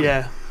getting their money.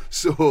 Yeah.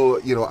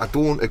 So, I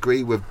don't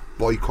agree with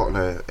boycotting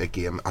a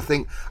game. I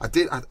think I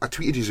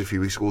tweeted you a few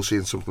weeks ago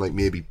saying something like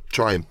maybe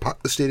try and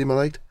pack the stadium at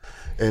night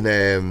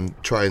and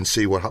try and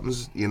see what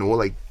happens,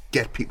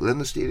 get people in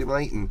the stadium at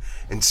night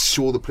and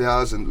show the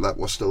players and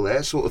we're still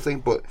there sort of thing.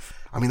 But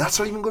I mean, that's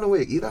not even going to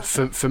work either.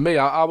 For me,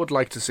 I would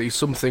like to see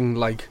something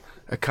like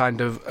a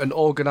kind of an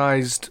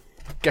organised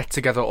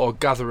get-together or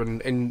gathering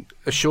in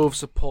a show of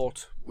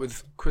support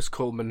with Chris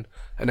Coleman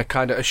and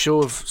a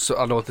show of,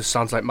 I know this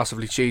sounds like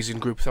massively cheesy and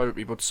group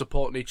therapy, but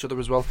supporting each other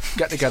as well.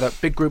 Get together,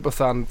 big group of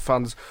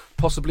fans,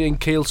 possibly in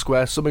Keele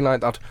Square, something like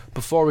that,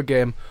 before a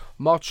game,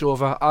 march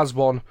over as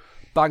one,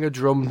 bang a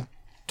drum,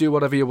 do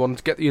whatever you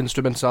want, get the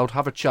instruments out,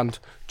 have a chant,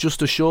 just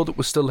to show that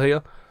we're still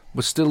here,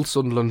 we're still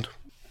Sunderland.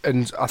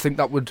 And I think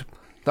that would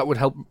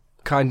help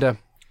kind of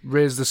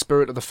raise the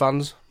spirit of the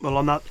fans. Well,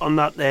 on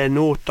that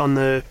note, on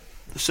the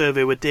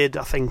survey we did,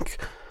 I think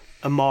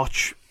a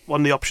march,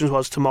 one of the options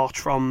was to march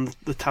from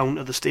the town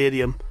to the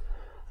stadium.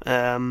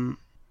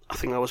 I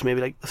think that was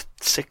maybe like the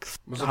sixth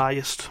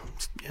highest.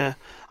 Yeah,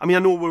 I mean, I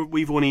know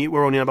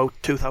we're only about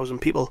 2,000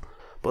 people,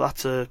 but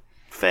that's a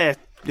fair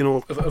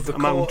Of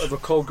amount. a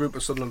core group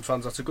of Sunderland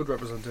fans, that's a good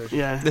representation.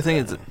 Yeah. The thing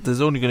is,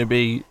 there's only going to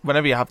be,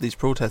 whenever you have these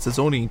protests, there's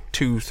only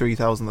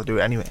 2,000-3,000 that do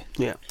it anyway.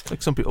 Yeah.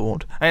 Like, some people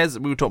won't. And as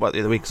we were talking about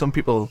the other week, some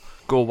people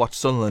go watch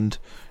Sunderland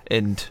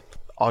and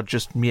are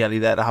just merely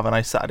there to have a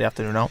nice Saturday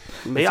afternoon out.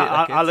 Me,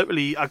 I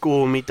literally, I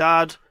go with my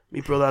dad,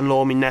 my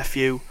brother-in-law, my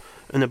nephew,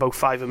 and about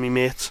 5 of my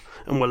mates,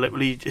 and we're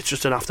literally, it's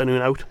just an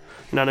afternoon out.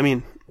 You know what I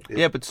mean?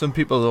 Yeah, but some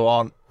people who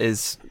aren't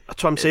is...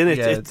 That's what I'm saying.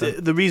 Yeah,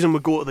 the reason we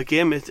go to the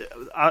game,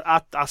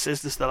 I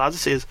says this to the lads, I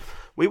says,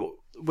 we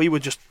were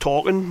just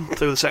talking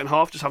through the second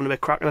half, just having a bit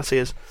of crack, and I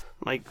says,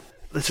 like,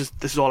 this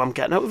is all I'm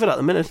getting out of it at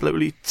the minute.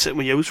 Literally sitting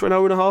with you for an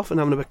hour and a half and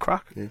having a bit of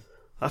crack. Yeah.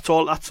 That's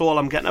all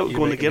I'm getting out of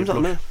going to games at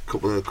the minute.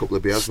 Couple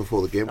of beers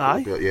before the game.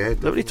 Aye. Yeah,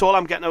 literally, it's all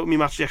I'm getting out of my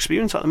match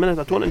experience at the minute.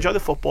 I don't enjoy the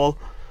football.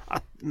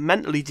 I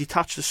mentally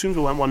detached as soon as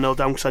we went 1-0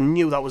 down because I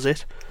knew that was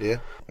it. Yeah.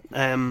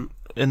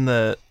 In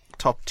the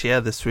top tier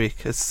this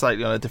week, it's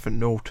slightly on a different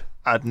note.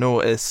 I'd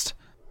noticed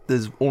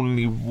there's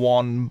only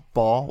one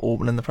bar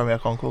open in the Premier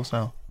Concourse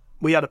now.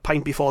 We had a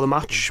pint before the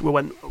match.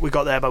 We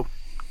got there about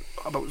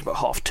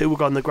 2:30. We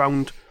got on the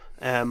ground.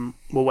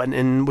 We went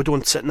in. We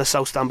don't sit in the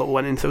south stand, but we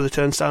went in through the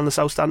turnstile in the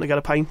south stand to get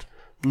a pint.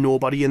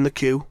 Nobody in the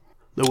queue.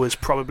 There was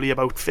probably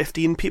about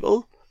 15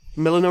 people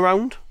milling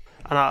around,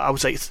 and I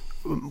was like,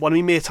 one of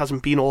my mates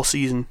hasn't been all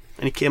season,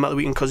 and he came out the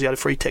weekend because he had a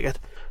free ticket,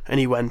 and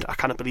he went, I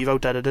can't believe how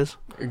dead it is.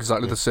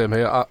 Exactly the same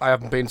here. I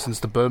haven't been since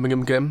the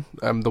Birmingham game,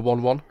 the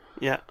 1-1.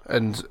 Yeah.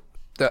 And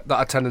that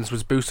attendance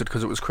was boosted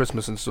because it was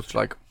Christmas and stuff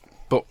like.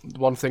 But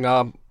one thing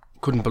I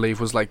couldn't believe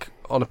was, like,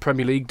 on a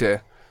Premier League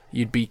day,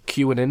 you'd be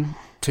queuing in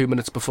 2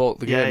 minutes before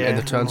the game in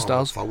the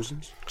turnstiles.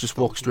 Thousands. Just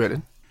walk straight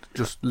in.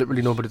 Just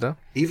literally nobody there.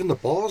 Even the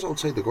bars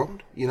outside the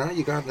ground. You know,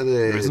 you go into the...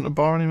 There isn't a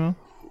bar anymore.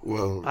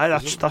 Well,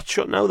 that's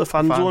shut now. The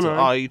fan zone.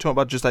 Oh, you're talking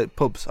about just like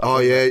pubs? Oh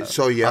yeah,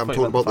 sorry, yeah. I'm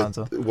talking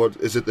about what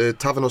is it? The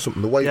tavern or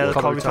something? The White yeah, One?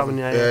 the Coventry Tavern.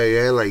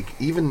 Yeah. Like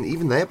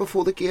even there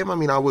before the game. I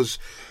mean,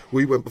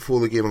 we went before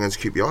the game against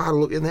QPR. I had a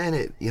look in there, and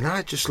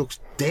it just looks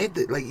dead.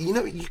 Like you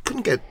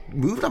couldn't get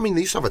moved. I mean,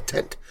 they used to have a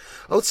tent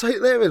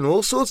outside there and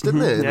all sorts, didn't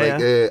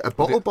they? A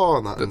bottle bar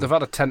and that. They've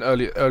had a tent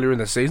earlier in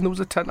the season. There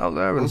was a tent out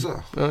there. Was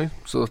there?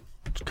 So.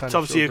 It's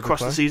obviously across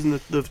the season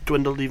they've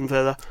dwindled even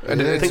further.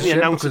 And I think the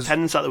announced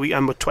attendance at the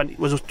weekend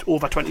was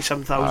over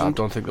 27,000. I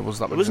don't think there was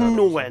that. There was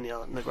nowhere near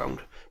that in the ground.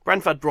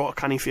 Brentford brought a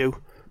canny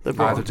few. They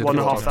brought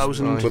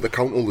 1,500. But they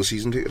count all the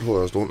season ticket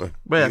holders, don't they?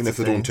 Well, even if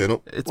they don't turn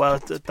up.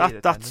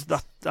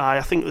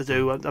 I think they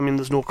do. I mean,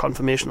 there's no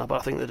confirmation of that,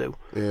 but I think they do.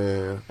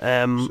 Yeah.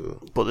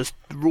 But there's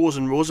rows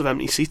and rows of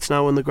empty seats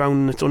now in the ground,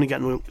 and it's only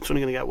going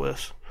to get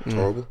worse. It's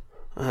horrible.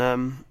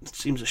 It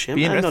seems a shame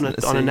on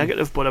a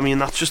negative, but I mean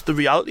that's just the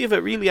reality of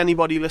it. Really,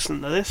 anybody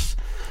listening to this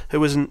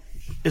who isn't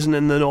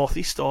in the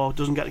northeast or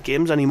doesn't get to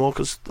games anymore,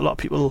 because a lot of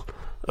people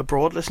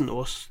abroad listen to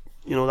us.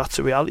 You know, that's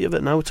the reality of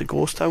it now. It's a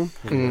ghost town.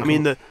 I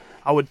mean,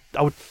 I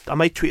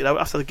might tweet it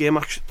out after the game.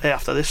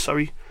 After this,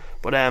 sorry,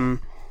 but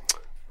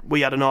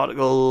we had an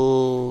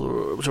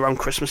article. It was around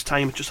Christmas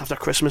time, just after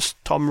Christmas.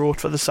 Tom wrote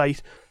for the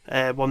site.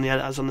 One of the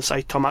editors on the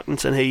site, Tom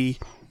Atkinson. He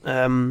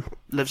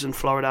lives in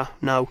Florida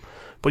now,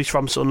 but he's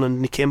from Sunderland,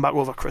 and he came back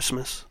over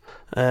Christmas,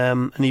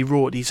 and he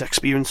wrote his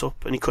experience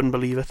up, and he couldn't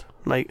believe it.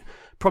 Like,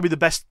 probably the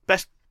best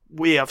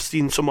way I've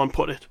seen someone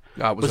put it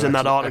was in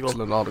that article.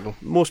 Excellent article.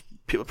 Most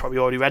people probably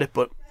already read it,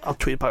 but I'll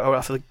tweet it out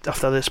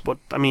after this. But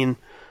I mean,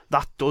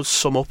 that does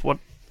sum up what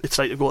it's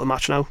like to go to the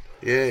match now.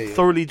 Yeah.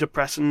 Thoroughly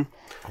depressing.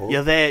 Cool.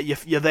 You're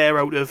there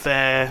out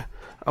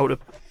of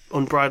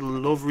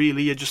unbridled love.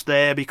 Really, you're just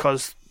there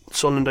because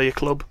Sunderland are your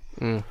club.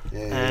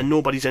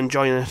 Nobody's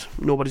enjoying it.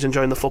 Nobody's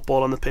enjoying the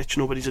football on the pitch.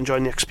 Nobody's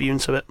enjoying the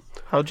experience of it.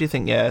 How do you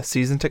think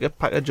season ticket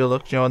package will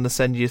look? And they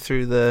send you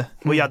through the...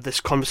 We had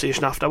this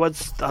conversation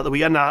afterwards at the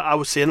weekend. I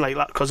was saying, like,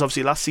 because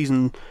obviously last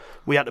season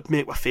we had to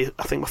make my face,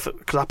 I think,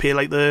 because I pay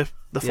like the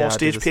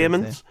 4-stage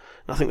payments,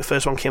 and I think the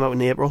first one came out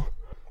in April.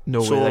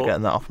 No way they're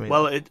getting that off me.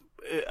 Well, it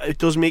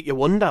does make you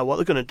wonder what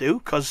they're going to do,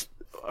 because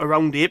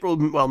around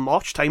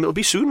March time, it'll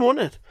be soon, won't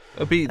it?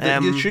 It'll be.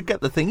 You should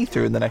get the thingy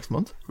through in the next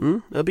month.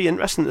 It'll be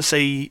interesting to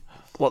see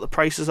what the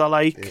prices are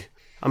like. Yeah.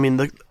 I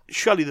mean,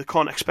 surely they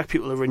can't expect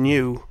people to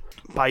renew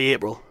by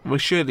April. Well,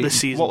 surely. This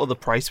season. What will the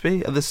price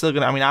be? Are they still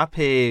going to... I mean, I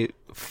pay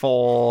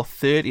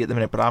 $4.30 at the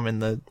minute, but I'm in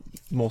the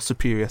more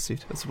superior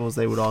seat, I suppose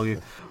they would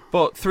argue.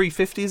 But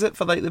 $3.50 is it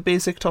for like the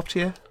basic top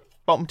tier?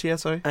 Bottom tier,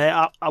 sorry?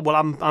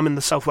 I'm in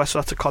the southwest, so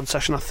that's a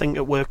concession. I think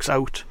it works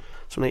out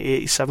something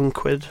like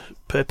 £87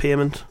 per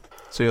payment.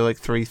 So you're like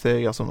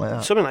 $3.30 or something like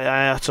that? Something like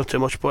that, that's not too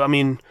much. But I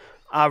mean,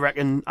 I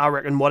reckon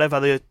whatever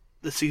the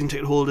season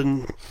ticket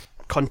holding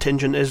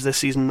contingent is this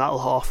season, that'll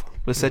half.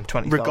 We said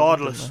 20,000.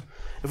 Regardless.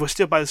 If we're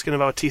still by the skin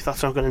of our teeth,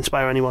 that's not going to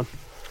inspire anyone.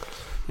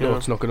 No,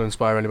 it's not going to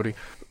inspire anybody.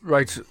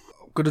 Right, I'm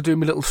going to do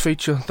my little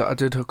feature that I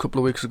did a couple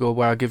of weeks ago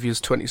where I give you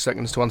 20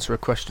 seconds to answer a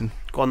question.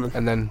 Go on then.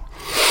 And then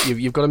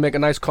you've got to make a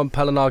nice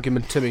compelling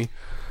argument to me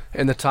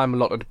in the time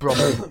allotted.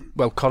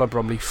 Connor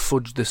Bromley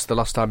fudged this the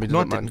last time he did No,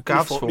 it, it man. didn't.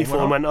 Gav's My phone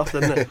phone went off,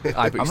 didn't it?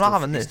 Aye, but I'm he not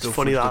having this. still It's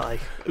funny fudged that, like.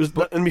 It was,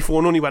 and my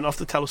phone only went off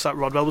to tell us that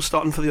Rodwell was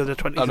starting for the other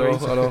 23. I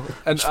know.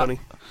 And It's funny.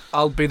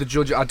 I'll be the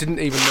judge. I didn't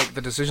even make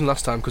the decision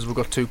last time because we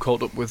got too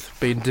caught up with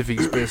being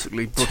divvies,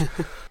 basically. But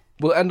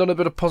we'll end on a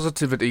bit of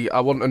positivity.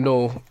 I want to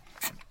know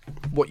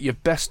what your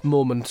best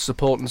moment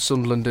supporting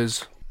Sunderland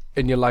is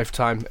in your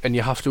lifetime, and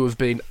you have to have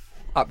been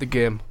at the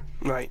game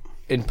Right.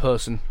 in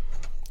person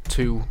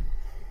to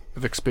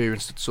have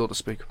experienced it, so to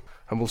speak.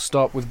 And we'll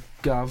start with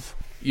Gav.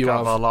 You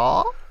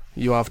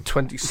have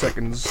 20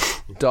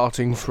 seconds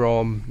starting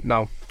from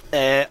now.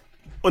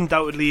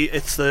 Undoubtedly,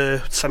 it's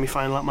the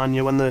semi-final at Man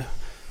U when the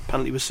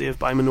penalty was saved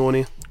by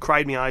Manoni.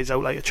 Cried my eyes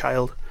out like a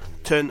child.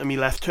 Turned to me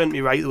left, turned to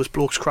me right. There was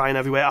blokes crying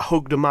everywhere. I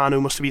hugged a man who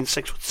must have been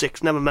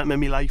 6'6". Never met him in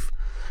my life.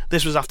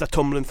 This was after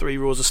tumbling 3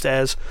 rows of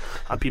stairs.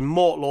 I'd been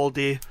mortal all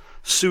day.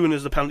 Soon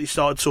as the penalty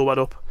started, sobered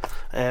up.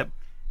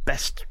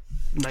 Best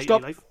night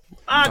of my life.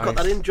 I got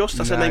that in just.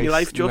 I said night of my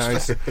life just.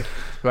 Nice.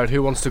 Right,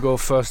 who wants to go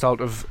first out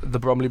of the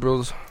Bromley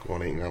brothers? Go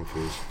on, Ethan,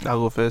 first. I'll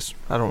go first.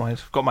 I don't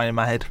mind. Got mine in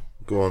my head.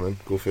 Go on then,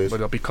 go first.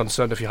 But I'd be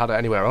concerned if you had it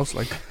anywhere else,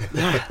 like.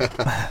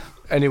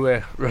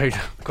 Anyway, right,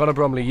 Connor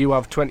Bromley, you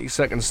have 20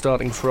 seconds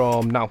starting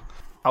from now.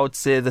 I would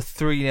say the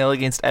 3-0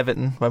 against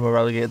Everton when we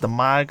relegated the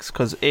Mags,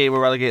 because A, we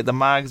relegated the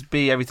Mags,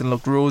 B, everything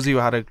looked rosy,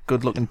 we had a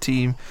good looking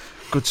team,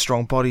 good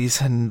strong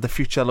bodies, and the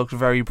future looked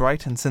very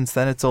bright, and since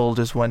then it's all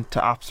just went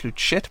to absolute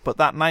shit. But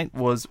that night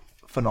was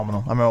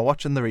phenomenal. I remember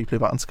watching the replay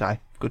back on Sky.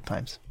 Good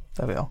times.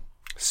 There we are.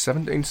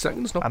 17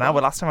 seconds, not And bad.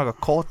 last time I got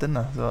caught, didn't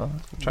I? So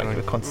trying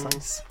to be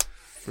concise.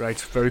 Right,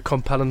 very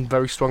compelling,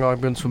 very strong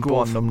arguments from Go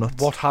both. on,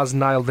 numbnuts. What has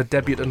Niall the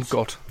debutant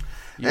got?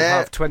 You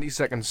have 20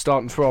 seconds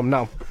starting from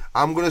now.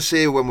 I'm going to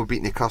say when we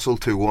beat Newcastle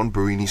 2-1,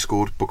 Barini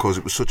scored because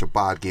it was such a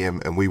bad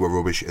game and we were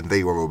rubbish and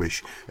they were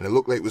rubbish. And it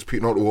looked like it was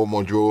putting out a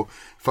 1-1 draw.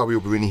 Fabio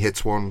Barini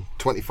hits one,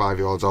 25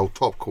 yards out,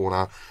 top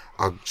corner.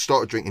 I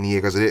started drinking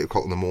Jaegers at 8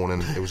 o'clock in the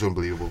morning. It was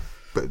unbelievable.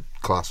 But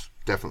class,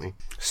 definitely.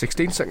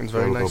 16 seconds,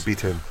 very There we go, nice.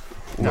 beat him.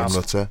 No,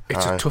 Nuts,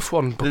 it's a tough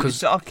one because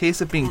It's not a case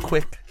of being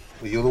quick.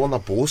 Well, you're the one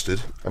that boasted.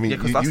 I mean, Yeah,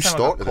 'cause you last time I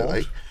got started it, caught.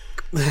 like.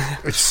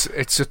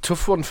 it's a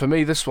tough one for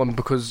me, this one,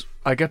 because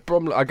I get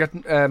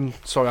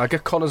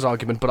Connor's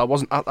argument, but I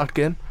wasn't at that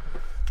game.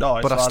 No,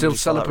 But I still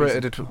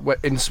celebrated it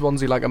in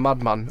Swansea like a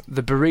madman.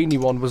 The Barini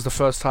one was the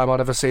first time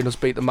I'd ever seen us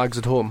beat the Mags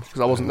at home, because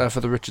I wasn't there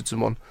for the Richardson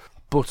one.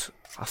 But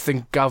I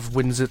think Gav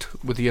wins it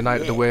with the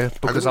United away,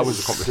 because I was a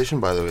was... competition,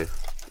 by the way.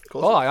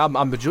 Oh,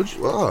 I'm the judge.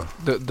 Oh,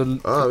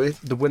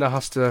 The winner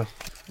has to...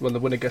 Well, the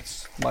winner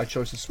gets my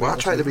choice of sweet. well, I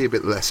tried to be a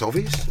bit less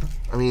obvious.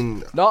 I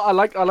mean, No, I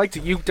liked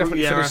it. You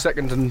definitely Yeah. finished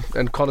second,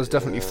 and Connor's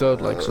definitely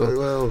third. Like so.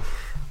 well,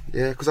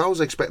 yeah, because I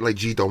was expecting like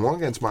G Don 1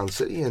 against Man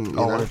City, and you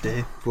know, what a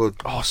day. But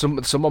Oh,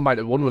 someone might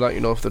have won with that, you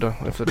know, if they'd.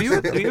 Were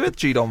you with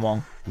G Don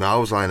Wong? no, I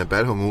was lying in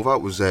bed hungover.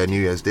 It was New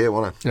Year's Day,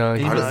 wasn't it? Yeah,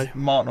 He you- was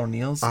Martin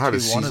O'Neill's. I had a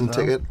 2-1 season as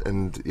well. ticket,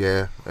 and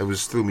yeah, it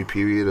was through my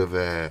period of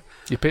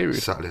your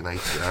period. Saturday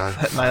night.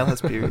 Niall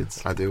has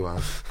periods. I do.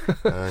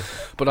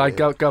 But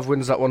Gav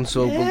wins that one,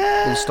 so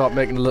we'll start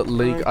making a little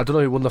league. I don't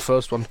know who won the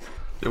first one.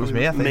 It was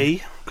me, I think.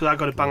 Me, because I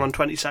got it bang on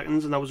 20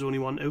 seconds and that was the only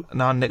one too.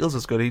 No, Nichols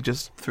was good. He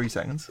just 3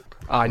 seconds.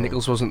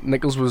 Nichols wasn't.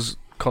 Nichols was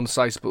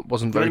concise, but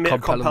wasn't very Made a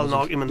compelling. compelling was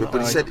argument. But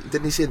he said,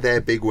 didn't he say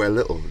they're big, we're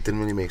little? It didn't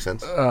really make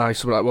sense.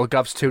 Something like, well,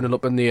 Gav's tuning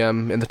up in the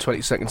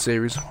 20-second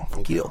series.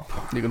 Yeah.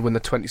 You can win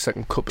the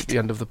 20-second cup at the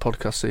end of the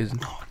podcast season.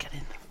 Oh, get in.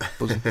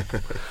 Buzzing.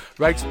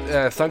 Right,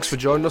 thanks for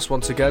joining us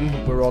once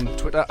again. We're on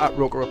Twitter at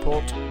Roker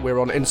Report. We're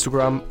on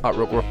Instagram at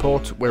Roker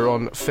Report. We're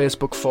on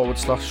Facebook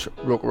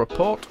 /Roker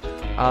Report.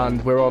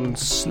 And we're on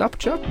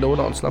Snapchat. No, we're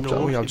not on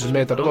Snapchat. No, I've just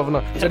made that up, haven't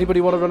I? Does anybody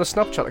want to run a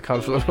Snapchat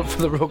account for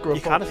the Roker Report?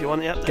 You can if you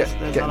want, yeah. Get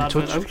There's in that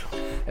touch. advert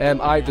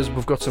out.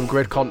 We've got some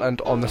great content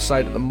on the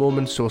site at the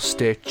moment, so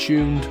stay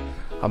tuned.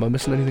 Am I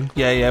missing anything?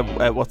 Yeah.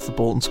 What's the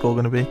Bolton score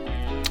going to be?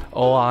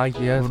 Oh, aye,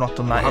 yeah. We've not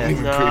done that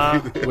yet. Nah,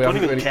 We don't haven't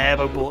even really- care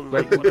about Bolton.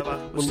 Like,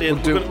 whatever. We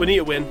need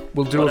to win.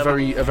 We'll do Whatever.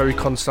 a very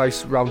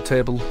concise round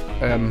table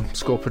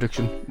score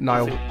prediction.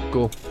 Niall,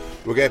 go.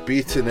 We'll get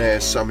beat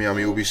and Sammy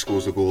Amiobi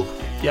scores the goal.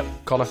 Yep,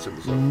 Connor.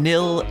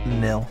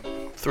 0-0.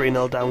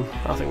 3-0 down.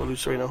 I think we'll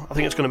lose 3-0. I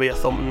think it's going to be a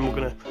thump and we're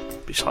going to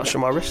be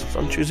slashing my wrists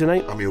on Tuesday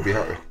night. Amiobi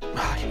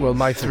happy. Well,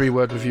 my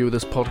 3-word review of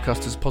this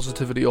podcast is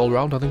positivity all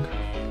round, I think.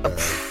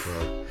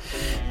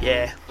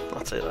 Yeah,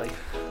 that's it. Like.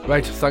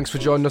 Right, thanks for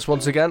joining us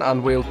once again,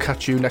 and we'll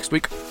catch you next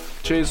week.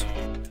 Cheers.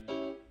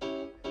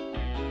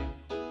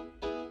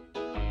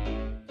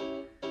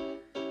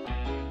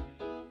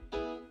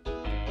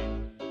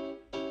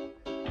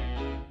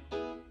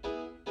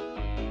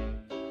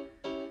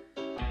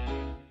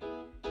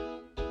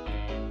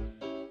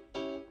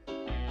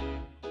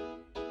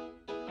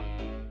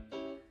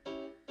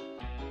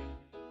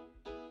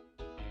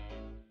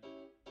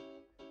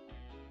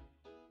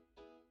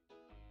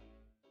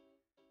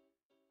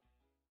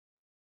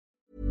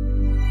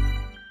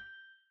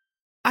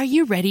 Are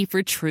you ready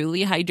for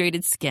truly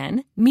hydrated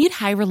skin? Meet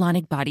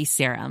Hyaluronic Body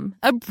Serum,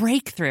 a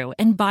breakthrough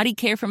in body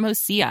care from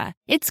Osea.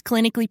 It's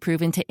clinically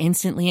proven to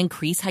instantly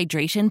increase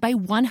hydration by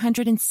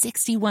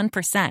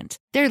 161%.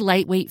 Their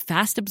lightweight,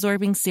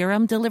 fast-absorbing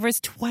serum delivers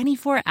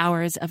 24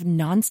 hours of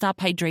nonstop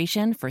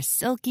hydration for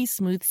silky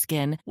smooth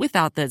skin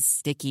without the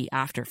sticky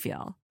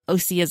afterfeel.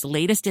 Osea's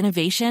latest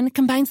innovation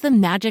combines the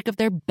magic of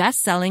their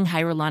best-selling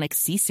Hyaluronic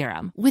Sea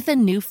Serum with a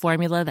new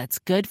formula that's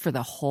good for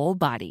the whole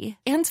body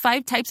and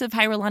 5 types of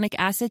hyaluronic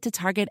acid to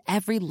target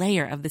every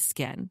layer of the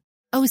skin.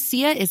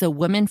 Osea is a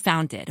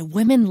women-founded,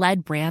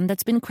 women-led brand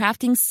that's been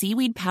crafting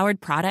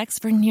seaweed-powered products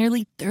for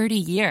nearly 30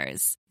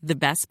 years. The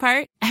best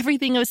part?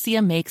 Everything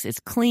Osea makes is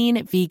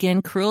clean,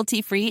 vegan,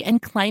 cruelty-free,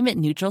 and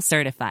climate-neutral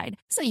certified,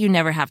 so you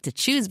never have to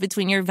choose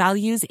between your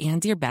values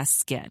and your best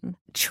skin.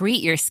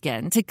 Treat your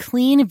skin to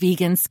clean,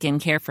 vegan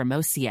skincare from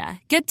Osea.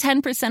 Get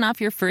 10%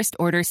 off your first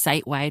order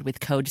site-wide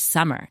with code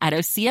SUMMER at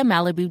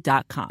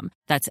OseaMalibu.com.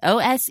 That's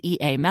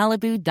OSEA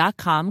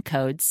Malibu.com,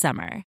 code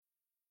SUMMER.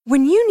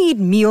 When you need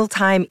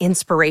mealtime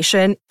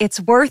inspiration,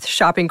 it's worth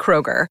shopping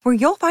Kroger, where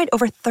you'll find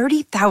over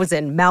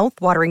 30,000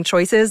 mouth-watering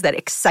choices that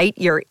excite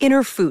your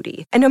inner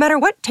foodie. And no matter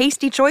what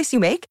tasty choice you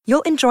make,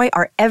 you'll enjoy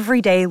our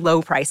everyday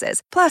low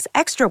prices, plus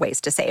extra ways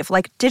to save,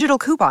 like digital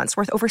coupons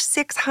worth over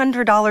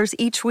 $600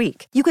 each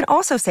week. You can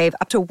also save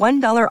up to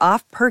 $1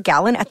 off per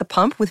gallon at the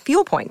pump with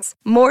fuel points.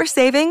 More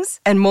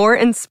savings and more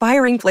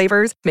inspiring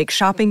flavors make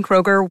shopping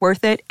Kroger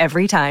worth it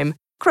every time.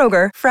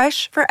 Kroger,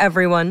 fresh for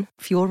everyone.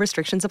 Fuel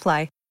restrictions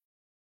apply.